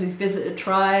different things. We visited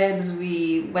tribes,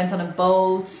 we went on a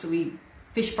boat, we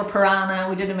fished for piranha,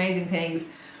 we did amazing things.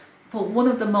 But one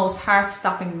of the most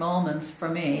heart-stopping moments for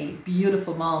me,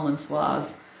 beautiful moments,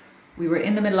 was we were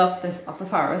in the middle of the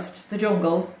forest, the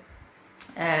jungle,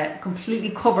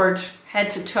 completely covered head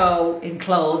to toe in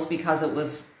clothes because it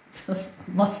was just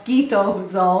mosquito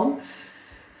zone.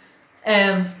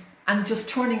 And just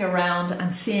turning around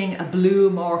and seeing a blue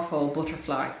morpho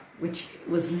butterfly, which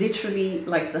was literally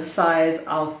like the size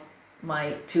of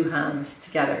my 2 hands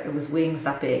together. It was wings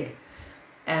that big,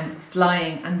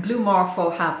 flying. And blue morpho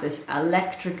have this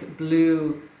electric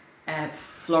blue,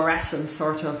 fluorescent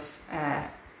sort of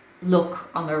look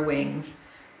on their wings.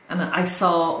 And I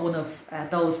saw one of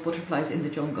those butterflies in the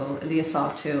jungle. Aaliyah saw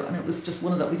it too, and it was just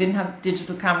one of those. We didn't have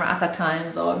digital camera at that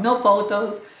time, so no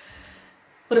photos.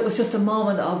 But it was just a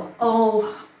moment of,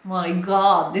 oh my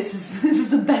God, this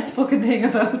is the best fucking thing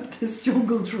about this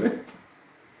jungle trip.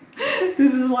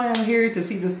 This is why I'm here, to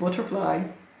see this butterfly.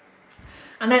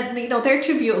 And then, they're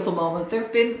 2 beautiful moments. There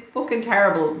have been fucking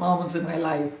terrible moments in my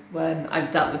life when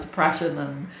I've dealt with depression,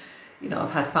 and,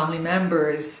 I've had family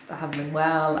members that haven't been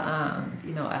well,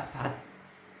 and, I've had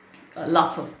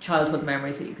lots of childhood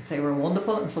memories that you could say were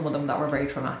wonderful, and some of them that were very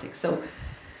traumatic. So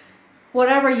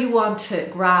whatever you want to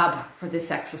grab for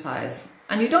this exercise,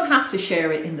 and you don't have to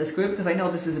share it in this group, because I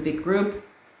know this is a big group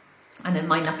and it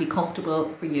might not be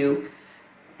comfortable for you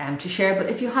to share, but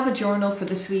if you have a journal for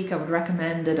this week, I would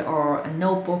recommend it, or a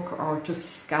notebook, or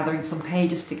just gathering some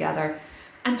pages together,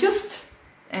 and just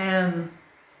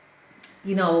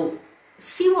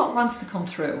see what wants to come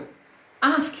through.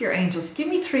 Ask your angels, give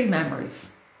me 3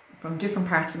 memories from different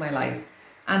parts of my life,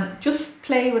 and just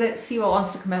play with it, see what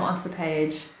wants to come out onto the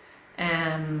page.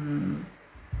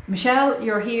 Michelle,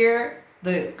 you're here.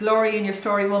 the glory in your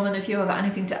story, woman. If you have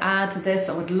anything to add to this,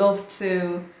 I would love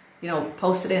to, you know,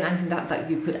 post it in, anything that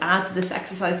you could add to this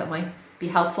exercise that might be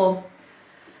helpful.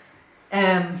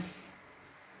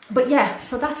 But yeah,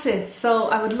 so that's it. So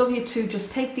I would love you to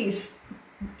just take these,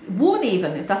 one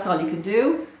even, if that's all you can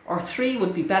do, or 3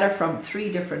 would be better, from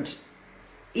 3 different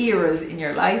eras in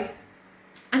your life,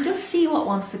 and just see what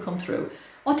wants to come through.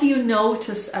 What do you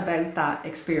notice about that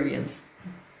experience?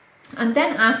 And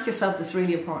then ask yourself this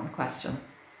really important question.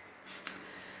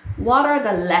 What are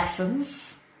the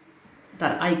lessons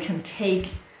that I can take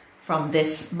from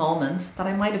this moment that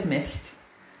I might have missed?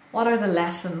 What are the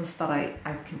lessons that I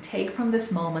can take from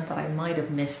this moment that I might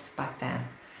have missed back then?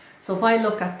 So if I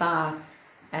look at that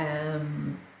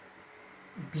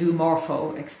Blue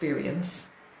Morpho experience,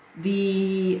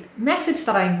 the message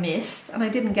that I missed, and I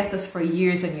didn't get this for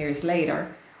years and years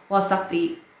later, was that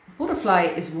the butterfly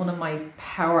is one of my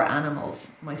power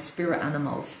animals, my spirit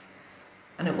animals.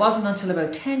 And it wasn't until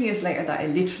about 10 years later that I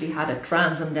literally had a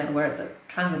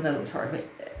transcendental sort of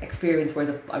experience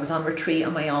where I was on retreat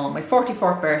on my own. My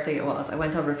 44th birthday it was. I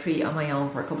went on retreat on my own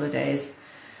for a couple of days.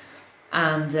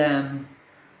 And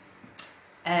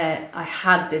I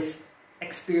had this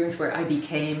experience where I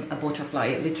became a butterfly.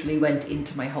 It literally went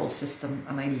into my whole system,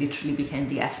 and I literally became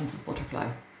the essence of butterfly.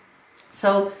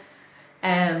 So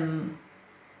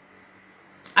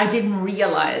I didn't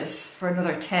realize for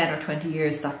another 10 or 20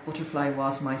 years that butterfly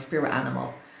was my spirit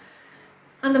animal.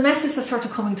 And the message that's sort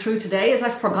of coming through today is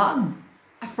I've forgotten.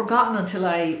 I've forgotten until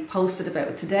I posted about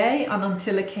it today, and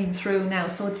until it came through now.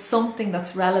 So it's something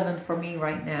that's relevant for me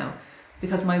right now,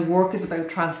 because my work is about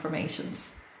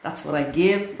transformations. That's what I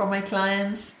give for my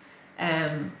clients.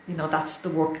 You know, that's the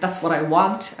work, that's what I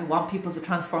want. I want people to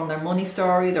transform their money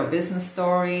story, their business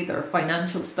story, their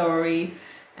financial story,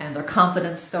 and their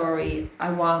confidence story. I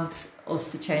want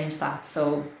us to change that.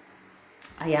 So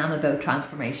I am about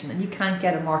transformation, and you can't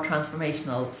get a more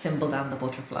transformational symbol than the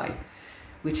butterfly,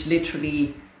 which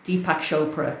literally Deepak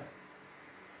Chopra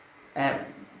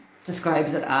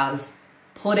describes it as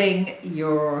putting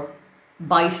your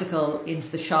bicycle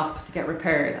into the shop to get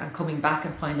repaired and coming back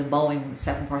and find a Boeing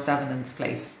 747 in its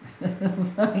place.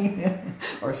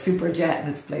 Or a super jet in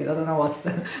its place. I don't know what's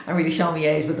the, I'm really showing my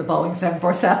age with the Boeing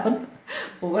 747.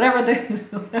 But whatever the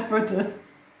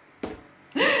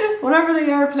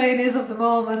airplane is of the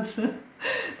moment,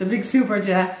 the big super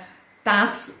jet,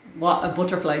 that's what a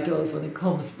butterfly does when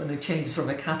it changes from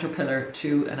a caterpillar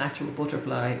to an actual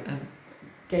butterfly and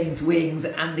gains wings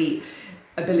and the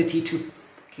ability to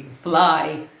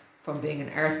fly from being an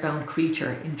earthbound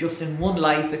creature. In one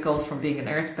life, it goes from being an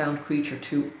earthbound creature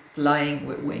to flying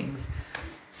with wings.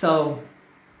 So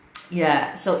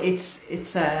yeah, so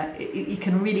it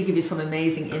can really give you some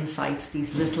amazing insights,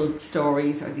 these little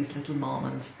stories or these little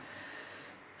moments.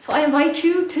 So I invite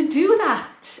you to do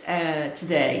that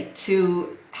today,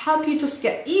 to help you just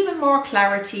get even more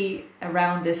clarity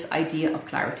around this idea of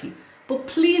clarity. But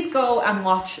please go and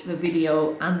watch the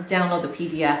video and download the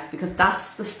PDF, because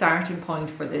that's the starting point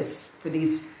for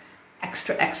these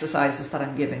extra exercises that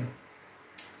I'm giving.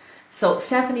 So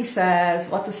Stephanie says,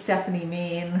 what does Stephanie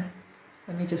mean?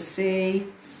 Let me just see.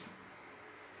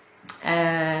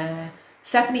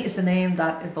 Stephanie is the name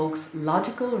that evokes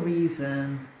logical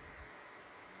reason.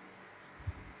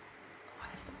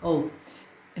 Oh,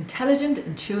 intelligent,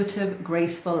 intuitive,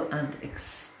 graceful, and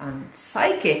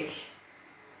psychic.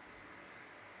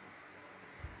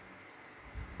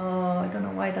 Oh, I don't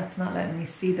know why that's not letting me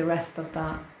see the rest of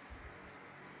that.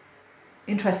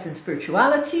 Interest in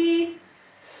spirituality.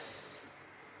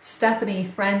 Stephanie,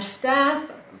 French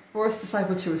staff, first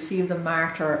disciple to receive the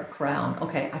martyr crown.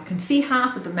 Okay, I can see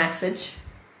half of the message.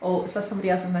 Oh, is that somebody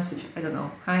else's message? I don't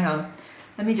know. Hang on.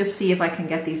 Let me just see if I can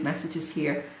get these messages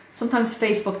here. Sometimes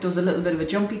Facebook does a little bit of a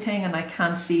jumpy thing and I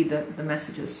can't see the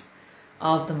messages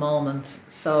of the moment.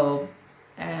 So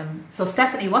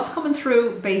Stephanie, what's coming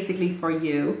through basically for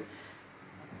you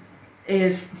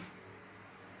is,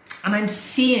 and I'm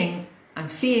seeing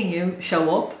you show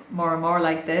up more and more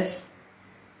like this.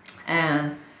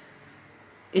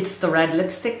 It's the red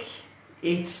lipstick.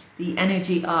 It's the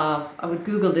energy of, I would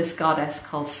Google this goddess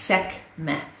called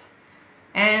Sekhmet.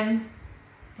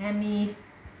 M-E-K-H,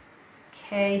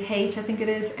 I think it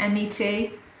is,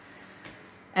 M-E-T.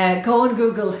 Go and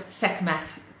Google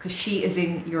Sekhmet, because she is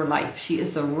in your life. She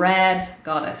is the red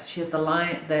goddess. She is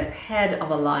the head of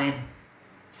a lion.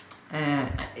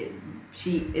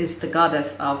 She is the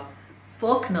goddess of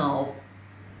fuck no,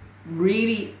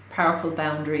 really powerful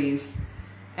boundaries,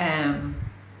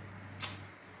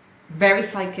 very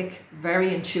psychic,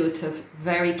 very intuitive,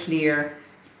 very clear,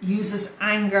 uses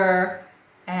anger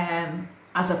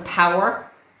as a power,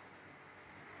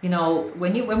 You know,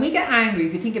 when we get angry,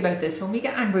 if you think about this, when we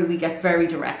get angry, we get very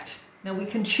direct. Now we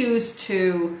can choose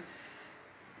to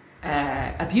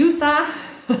abuse that,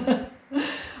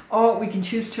 or we can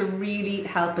choose to really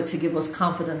help it to give us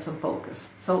confidence and focus.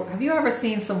 So have you ever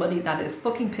seen somebody that is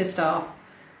fucking pissed off?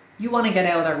 You want to get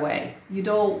out of their way. You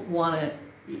don't want to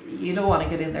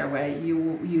get in their way.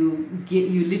 You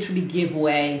literally give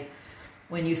way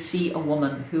when you see a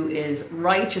woman who is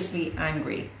righteously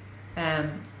angry.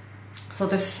 So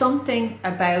there's something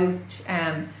about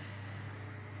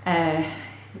the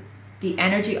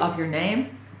energy of your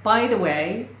name. By the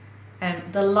way,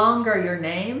 the longer your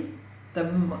name, the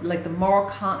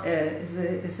more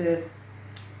is it?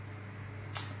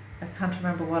 I can't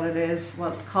remember what it's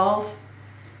called.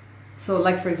 So,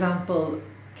 like for example,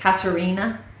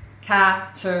 Katerina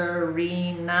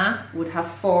would have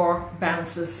 4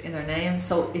 bounces in her name.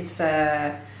 So it's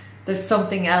there's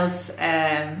something else.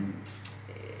 A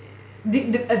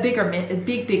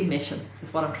big mission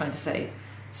is what I'm trying to say.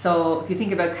 So if you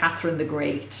think about Catherine the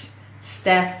Great,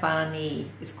 Stephanie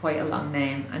is quite a long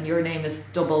name, and your name is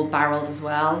double-barreled as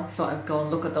well. So I'd go and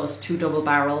look at those 2 double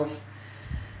barrels.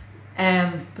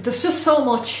 But there's just so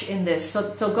much in this.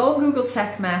 So go and Google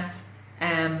Sekhmet.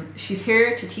 She's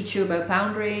here to teach you about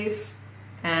boundaries.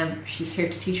 She's here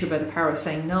to teach you about the power of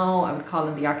saying no. I would call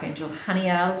in the Archangel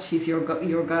Haniel. She's your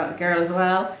girl as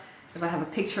well. If I have a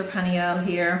picture of Haniel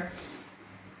here.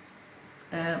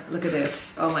 Look at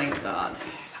this. Oh my God.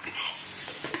 Look at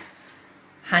this.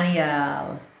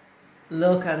 Haniel.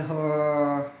 Look at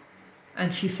her.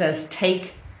 And she says,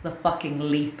 take the fucking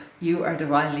leap. You are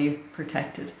divinely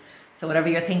protected. So whatever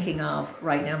you're thinking of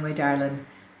right now, my darling,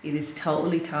 it is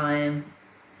totally time.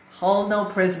 Hold no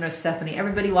prisoner, Stephanie.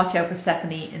 Everybody watch out for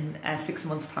Stephanie in 6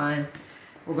 months' time.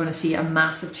 We're going to see a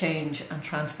massive change and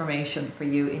transformation for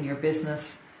you in your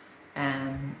business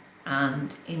and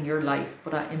in your life.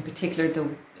 But in particular,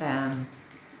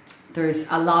 there's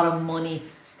a lot of money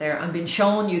there. I'm being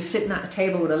shown you sitting at a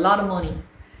table with a lot of money.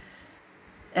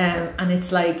 And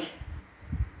it's like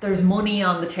there's money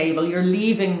on the table. You're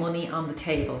leaving money on the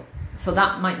table. So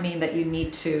that might mean that you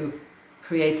need to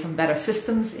create some better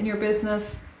systems in your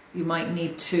business. You might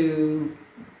need to,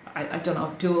 I don't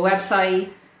know, do a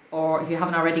website, or if you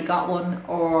haven't already got one,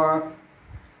 or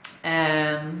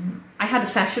I had a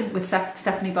session with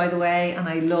Stephanie, by the way, and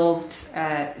I loved,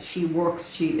 she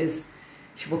works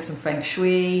in Feng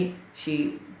Shui.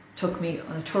 She took me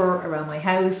on a tour around my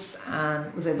house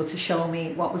and was able to show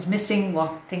me what was missing,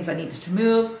 what things I needed to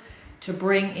move to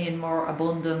bring in more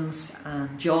abundance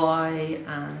and joy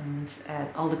and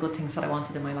all the good things that I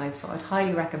wanted in my life. So I'd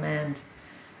highly recommend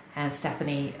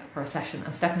Stephanie for a session.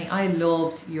 And Stephanie, I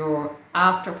loved your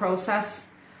after process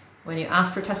when you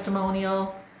asked for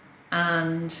testimonial,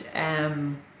 and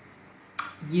I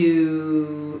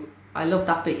loved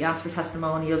that bit. You asked for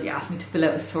testimonial, you asked me to fill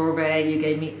out a survey, you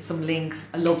gave me some links.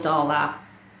 I loved all that.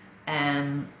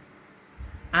 And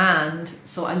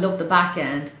so I loved the back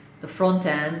end. The front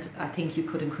end, I think you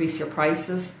could increase your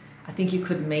prices. I think you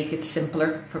could make it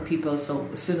simpler for people. So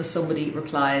as soon as somebody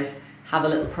replies, have a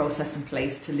little process in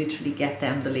place to literally get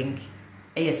them the link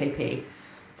ASAP.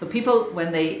 So people,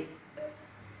 when they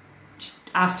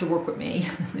ask to work with me,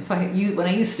 when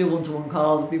I used to do one-to-one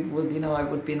calls, people would, I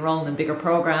would be enrolled in bigger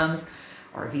programs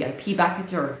or a VIP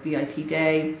package or a VIP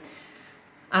day.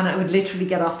 And I would literally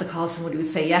get off the call, somebody would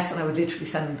say yes, and I would literally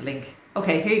send them the link.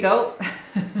 Okay, here you go.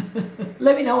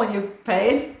 Let me know when you've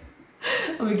paid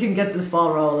and we can get this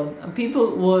ball rolling. And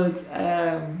people would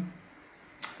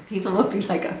be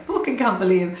like, I fucking can't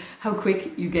believe how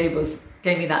quick you gave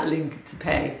me that link to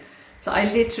pay. So I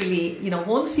literally,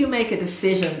 once you make a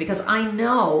decision, because I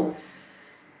know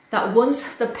that once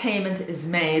the payment is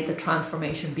made, the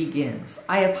transformation begins.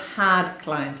 I have had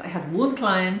clients. I had one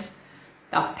client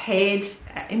that paid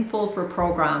in full for a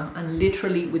program, and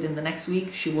literally within the next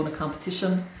week she won a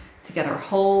competition to get her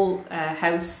whole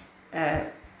house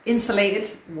insulated,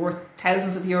 worth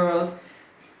thousands of euros.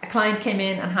 A client came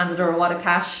in and handed her a wad of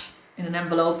cash in an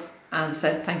envelope and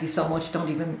said, thank you so much, don't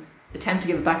even attempt to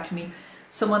give it back to me.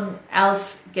 Someone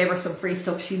else gave her some free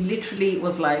stuff. She literally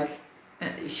was like,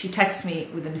 she texted me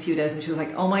within a few days and she was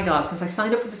like, oh my God, since I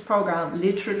signed up for this program,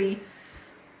 literally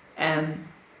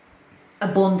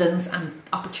abundance and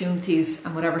opportunities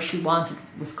and whatever she wanted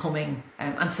was coming,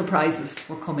 and surprises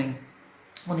were coming,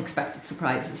 unexpected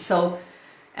surprises. So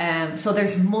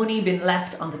there's money being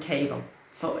left on the table.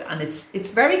 So, and it's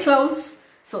very close.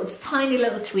 So it's tiny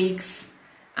little tweaks.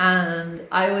 And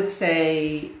I would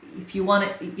say, if you want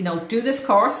to, do this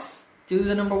course, do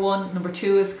the number 1, number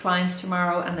 2 is clients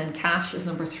tomorrow, and then cash is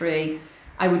number 3.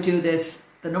 I would do this,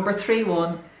 the number 3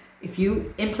 one, if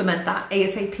you implement that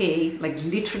ASAP, like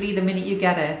literally the minute you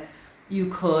get it, you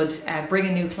could bring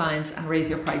in new clients and raise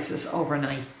your prices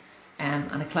overnight.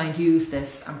 And a client used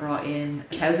this and brought in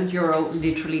 €1,000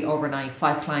 literally overnight.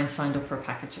 5 clients signed up for a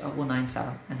package of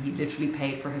 197, and he literally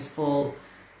paid for his full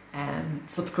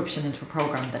subscription into a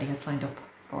program that he had signed up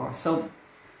for. So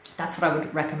that's what I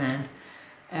would recommend.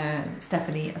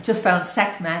 Stephanie, I've just found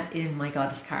Sekhmet in my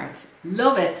goddess cards.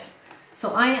 Love it.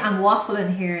 So I am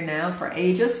waffling here now for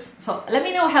ages. So let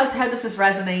me know how this is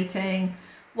resonating.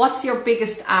 What's your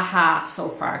biggest aha so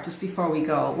far, just before we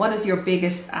go? What is your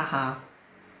biggest aha?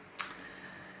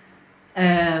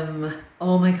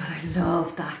 Oh my God, I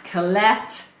love that.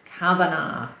 Colette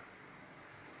Kavanagh.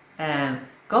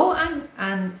 Go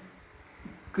and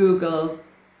Google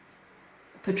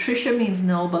Patricia means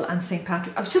noble and St.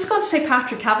 Patrick. I was just going to say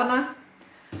Patrick Kavanagh.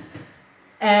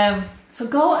 So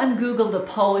go and Google the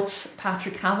poet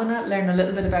Patrick Kavanagh, learn a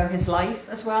little bit about his life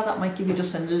as well. That might give you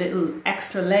just a little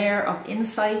extra layer of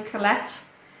insight, Colette,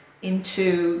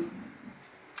 into,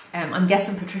 I'm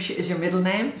guessing Patricia is your middle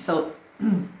name. So,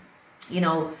 you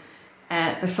know,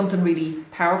 there's something really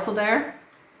powerful there.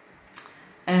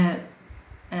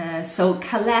 So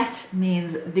Colette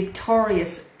means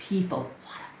victorious people.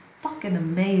 What a fucking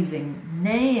amazing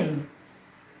name.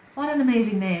 What an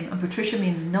amazing name. And Patricia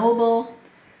means noble.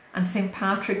 And St.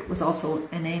 Patrick was also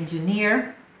an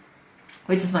engineer,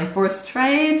 which is my first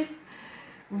trade.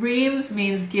 Reeves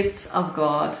means gifts of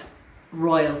God,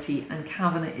 royalty. And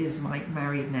Kavanagh is my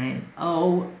married name.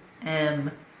 OMG.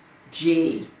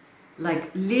 Like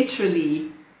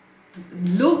literally,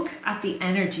 look at the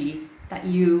energy that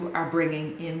you are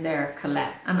bringing in there,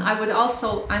 Colette. And I would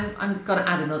also, I'm going to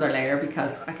add another layer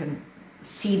because I can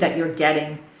see that you're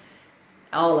getting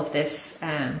all of this.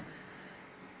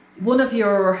 One of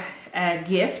your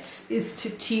gifts is to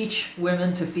teach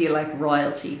women to feel like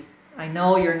royalty. I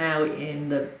know you're now in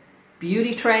the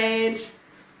beauty trade,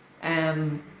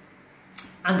 and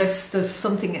there's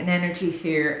something, an energy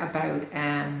here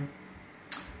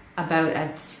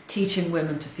about teaching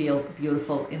women to feel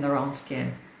beautiful in their own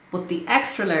skin. But the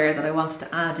extra layer that I wanted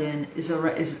to add in is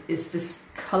this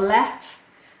Colette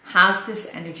has this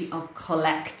energy of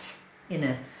collect in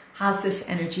it, has this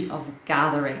energy of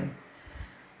gathering.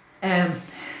 I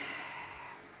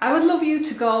would love you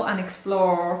to go and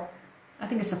explore, I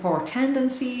think it's the 4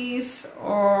 tendencies,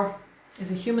 or is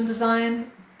it human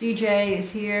design? DJ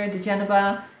is here,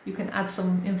 Degeneba. You can add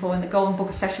some info in go and book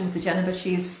a session with Degeneba.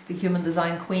 She's the human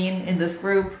design queen in this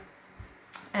group.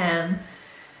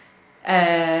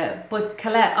 But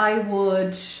Colette, I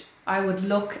would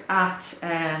look at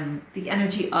the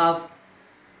energy of,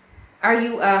 are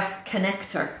you a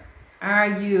connector?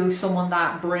 Are you someone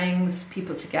that brings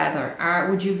people together?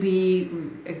 Would you be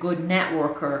a good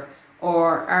networker?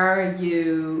 Or are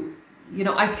you, you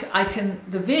know,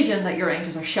 the vision that your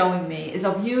angels are showing me is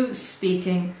of you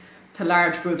speaking to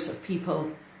large groups of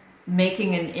people,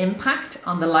 making an impact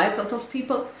on the lives of those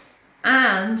people.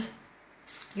 And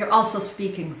you're also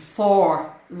speaking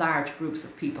for large groups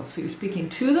of people. So you're speaking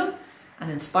to them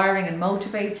and inspiring and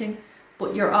motivating,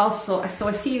 but you're also, so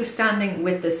I see you standing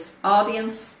with this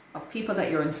audience of people that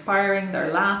you're inspiring.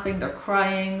 They're laughing, they're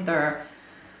crying, they're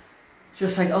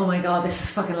just like, oh my God, this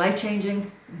is fucking life-changing.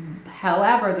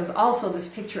 However, there's also this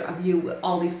picture of you with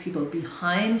all these people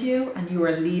behind you, and you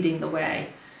are leading the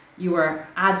way. You are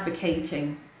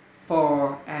advocating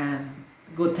for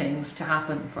good things to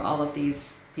happen for all of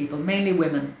these people, mainly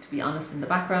women, to be honest, in the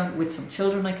background, with some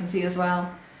children I can see as well.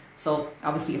 So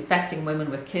obviously affecting women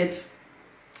with kids.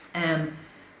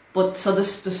 But so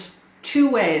there's 2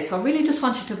 ways. So I really just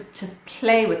want you to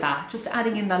play with that, just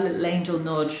adding in that little angel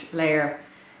nudge layer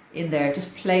in there.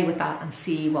 Just play with that and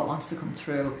see what wants to come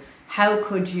through. How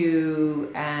could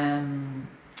you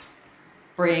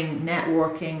bring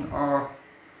networking, or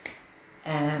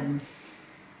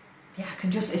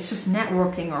it's just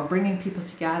networking or bringing people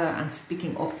together and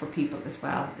speaking up for people as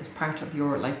well is part of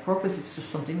your life purpose. It's just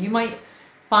something you might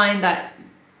find that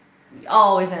you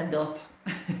always end up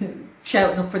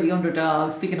shouting up for the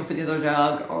underdog, speaking up for the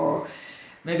underdog, or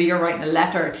maybe you're writing a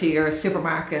letter to your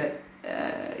supermarket.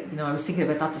 You know, I was thinking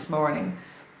about that this morning.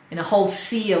 In a whole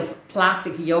sea of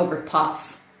plastic yogurt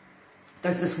pots,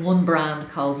 there's this one brand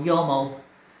called Yomo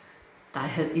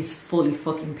that is fully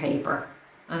fucking paper.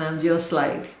 And I'm just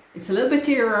like, it's a little bit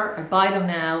dearer. I buy them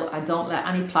now. I don't let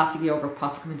any plastic yogurt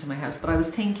pots come into my house. But I was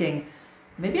thinking,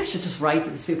 maybe I should just write to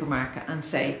the supermarket and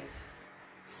say,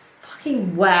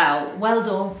 fucking wow, well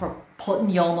done for putting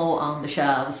Yomo on the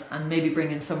shelves, and maybe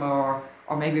bring in some more,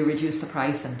 or maybe reduce the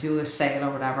price and do a sale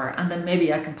or whatever. And then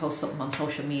maybe I can post something on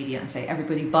social media and say,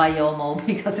 everybody buy Yomo,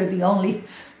 because they're the only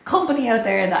company out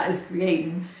there that is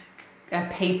creating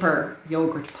paper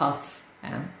yogurt pots.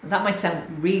 That might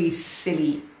sound really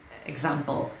silly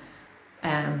example,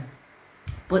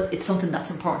 but it's something that's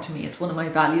important to me. It's one of my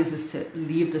values, is to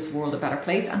leave this world a better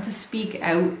place and to speak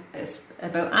out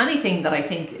about anything that I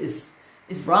think is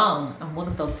wrong. And one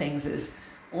of those things is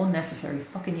unnecessary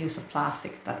fucking use of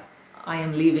plastic that I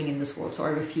am leaving in this world. So I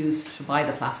refuse to buy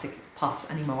the plastic pots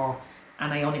anymore,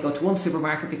 and I only go to one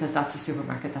supermarket because that's the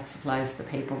supermarket that supplies the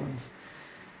paper ones.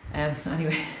 So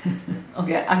anyway,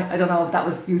 okay, I don't know if that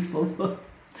was useful, but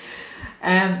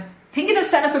thinking of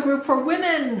setting up a group for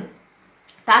women.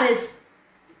 That is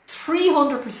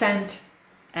 300%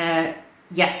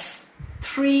 yes.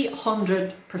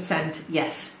 300%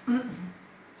 yes.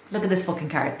 Look at this fucking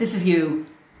card. This is you,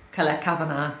 Colette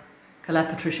Kavanagh, Colette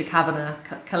Patricia Kavanagh,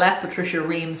 Colette Patricia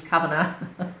Reams Kavanagh.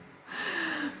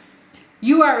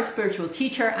 You are a spiritual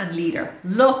teacher and leader.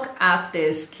 Look at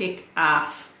this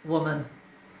kick-ass woman.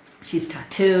 She's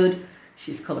tattooed,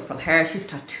 she's colourful hair, she's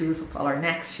tattoos up all her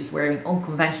necks, she's wearing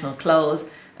unconventional clothes,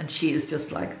 and she is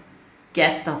just like,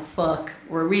 get the fuck.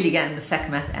 We're really getting the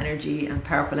Sekhmet energy and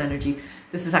powerful energy.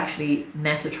 This is actually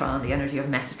Metatron, the energy of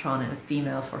Metatron in a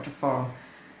female sort of form.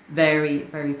 Very,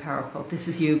 very powerful. This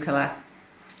is you, Colette.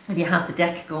 If you have the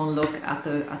deck, go and look at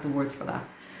the words for that.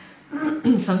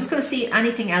 So I'm just going to see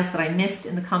anything else that I missed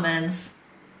in the comments.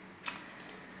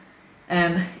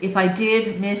 If I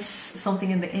did miss something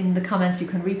in the comments, you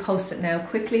can repost it now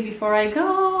quickly before I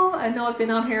go. I know I've been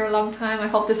on here a long time. I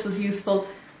hope this was useful.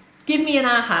 Give me an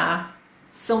aha,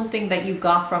 something that you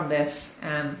got from this,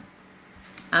 and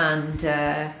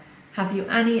have you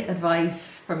any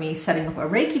advice for me setting up a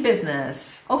Reiki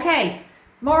business? Okay,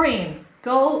 Maureen,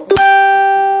 go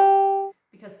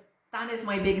because that is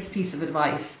my biggest piece of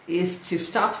advice, is to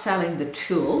stop selling the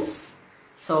tools.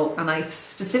 So, and I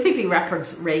specifically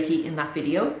reference Reiki in that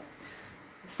video.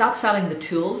 Stop selling the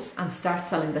tools and start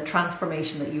selling the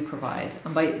transformation that you provide.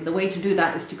 And the way to do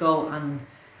that is to go and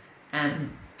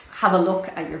have a look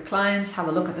at your clients, have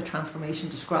a look at the transformation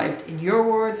described in your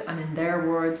words and in their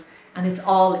words. And it's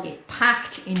all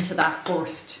packed into that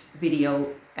first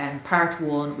video, part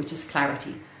 1, which is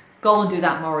clarity. Go and do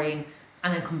that, Maureen,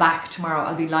 and then come back tomorrow.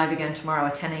 I'll be live again tomorrow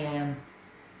at 10 a.m.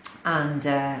 And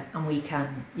we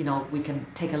can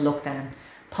take a look then.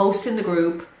 Post in the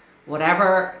group,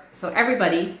 whatever. So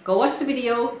everybody, go watch the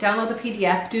video, download the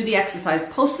PDF, do the exercise,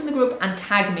 post in the group and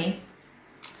tag me,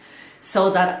 so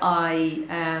that I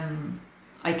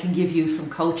can give you some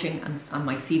coaching and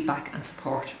my feedback and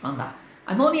support on that.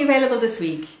 I'm only available this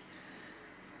week,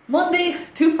 Monday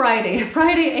to Friday.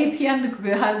 Friday 8 p.m.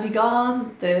 I'll be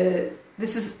gone.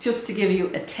 This is just to give you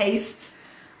a taste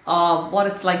of what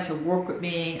it's like to work with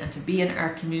me and to be in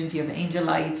our community of angel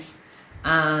lights,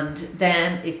 and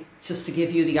then it's just to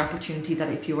give you the opportunity that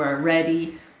if you are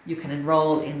ready, you can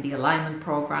enroll in the alignment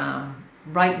program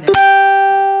right now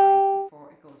before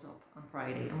it goes up on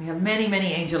Friday. And we have many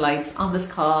angel lights on this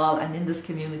call and in this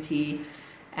community.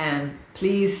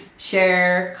 Please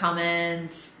share,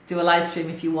 comment, do a live stream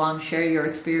if you want, share your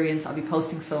experience. I'll be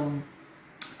posting some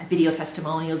video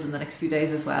testimonials in the next few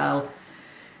days as well.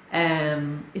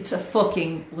 It's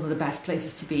one of the best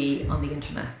places to be on the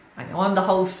internet. I know I'm the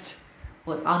host,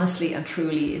 but honestly and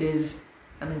truly, it is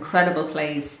an incredible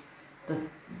place.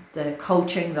 The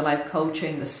coaching, the live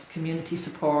coaching, the community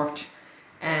support,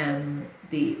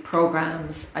 the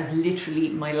programs. I've literally,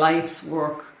 my life's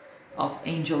work of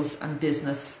angels and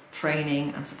business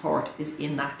training and support is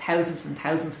in that. Thousands and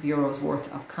thousands of euros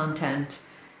worth of content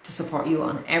to support you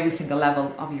on every single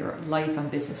level of your life and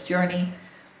business journey.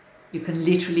 You can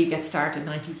literally get started,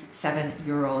 97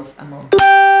 euros a month. The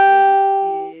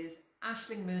link is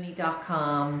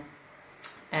ashlingmooney.com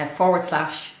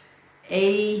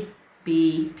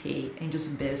 /ABP, Angels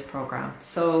and Biz program.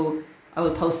 So I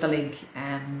will post a link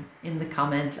in the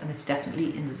comments, and it's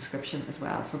definitely in the description as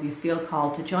well. So if you feel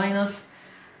called to join us,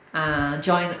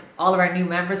 join all of our new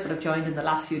members that have joined in the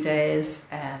last few days,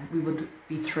 we would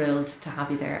be thrilled to have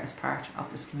you there as part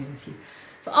of this community.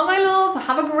 So, oh my love,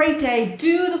 have a great day.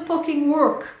 Do the fucking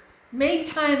work. Make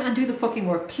time and do the fucking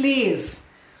work, please.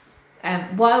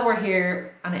 While we're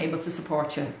here and able to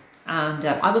support you. And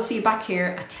I will see you back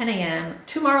here at 10 a.m.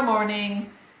 tomorrow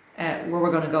morning, where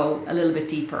we're going to go a little bit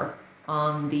deeper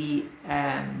on the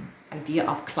idea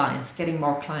of clients, getting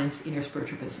more clients in your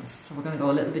spiritual business. So we're going to go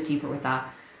a little bit deeper with that.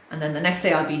 And then the next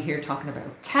day I'll be here talking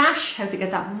about cash, how to get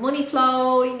that money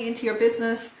flowing into your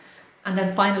business. And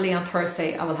then finally on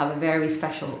Thursday, I will have a very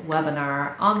special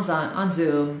webinar on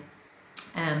Zoom,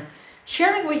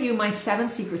 sharing with you my 7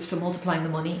 secrets to multiplying the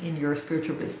money in your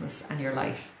spiritual business and your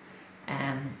life.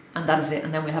 And that is it.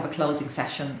 And then we'll have a closing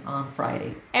session on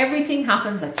Friday. Everything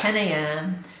happens at 10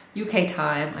 a.m. UK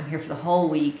time. I'm here for the whole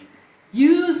week.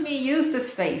 Use me, use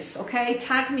this space, okay?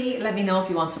 Tag me, let me know if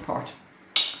you want support.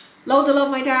 Loads of love,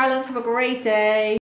 my darlings. Have a great day.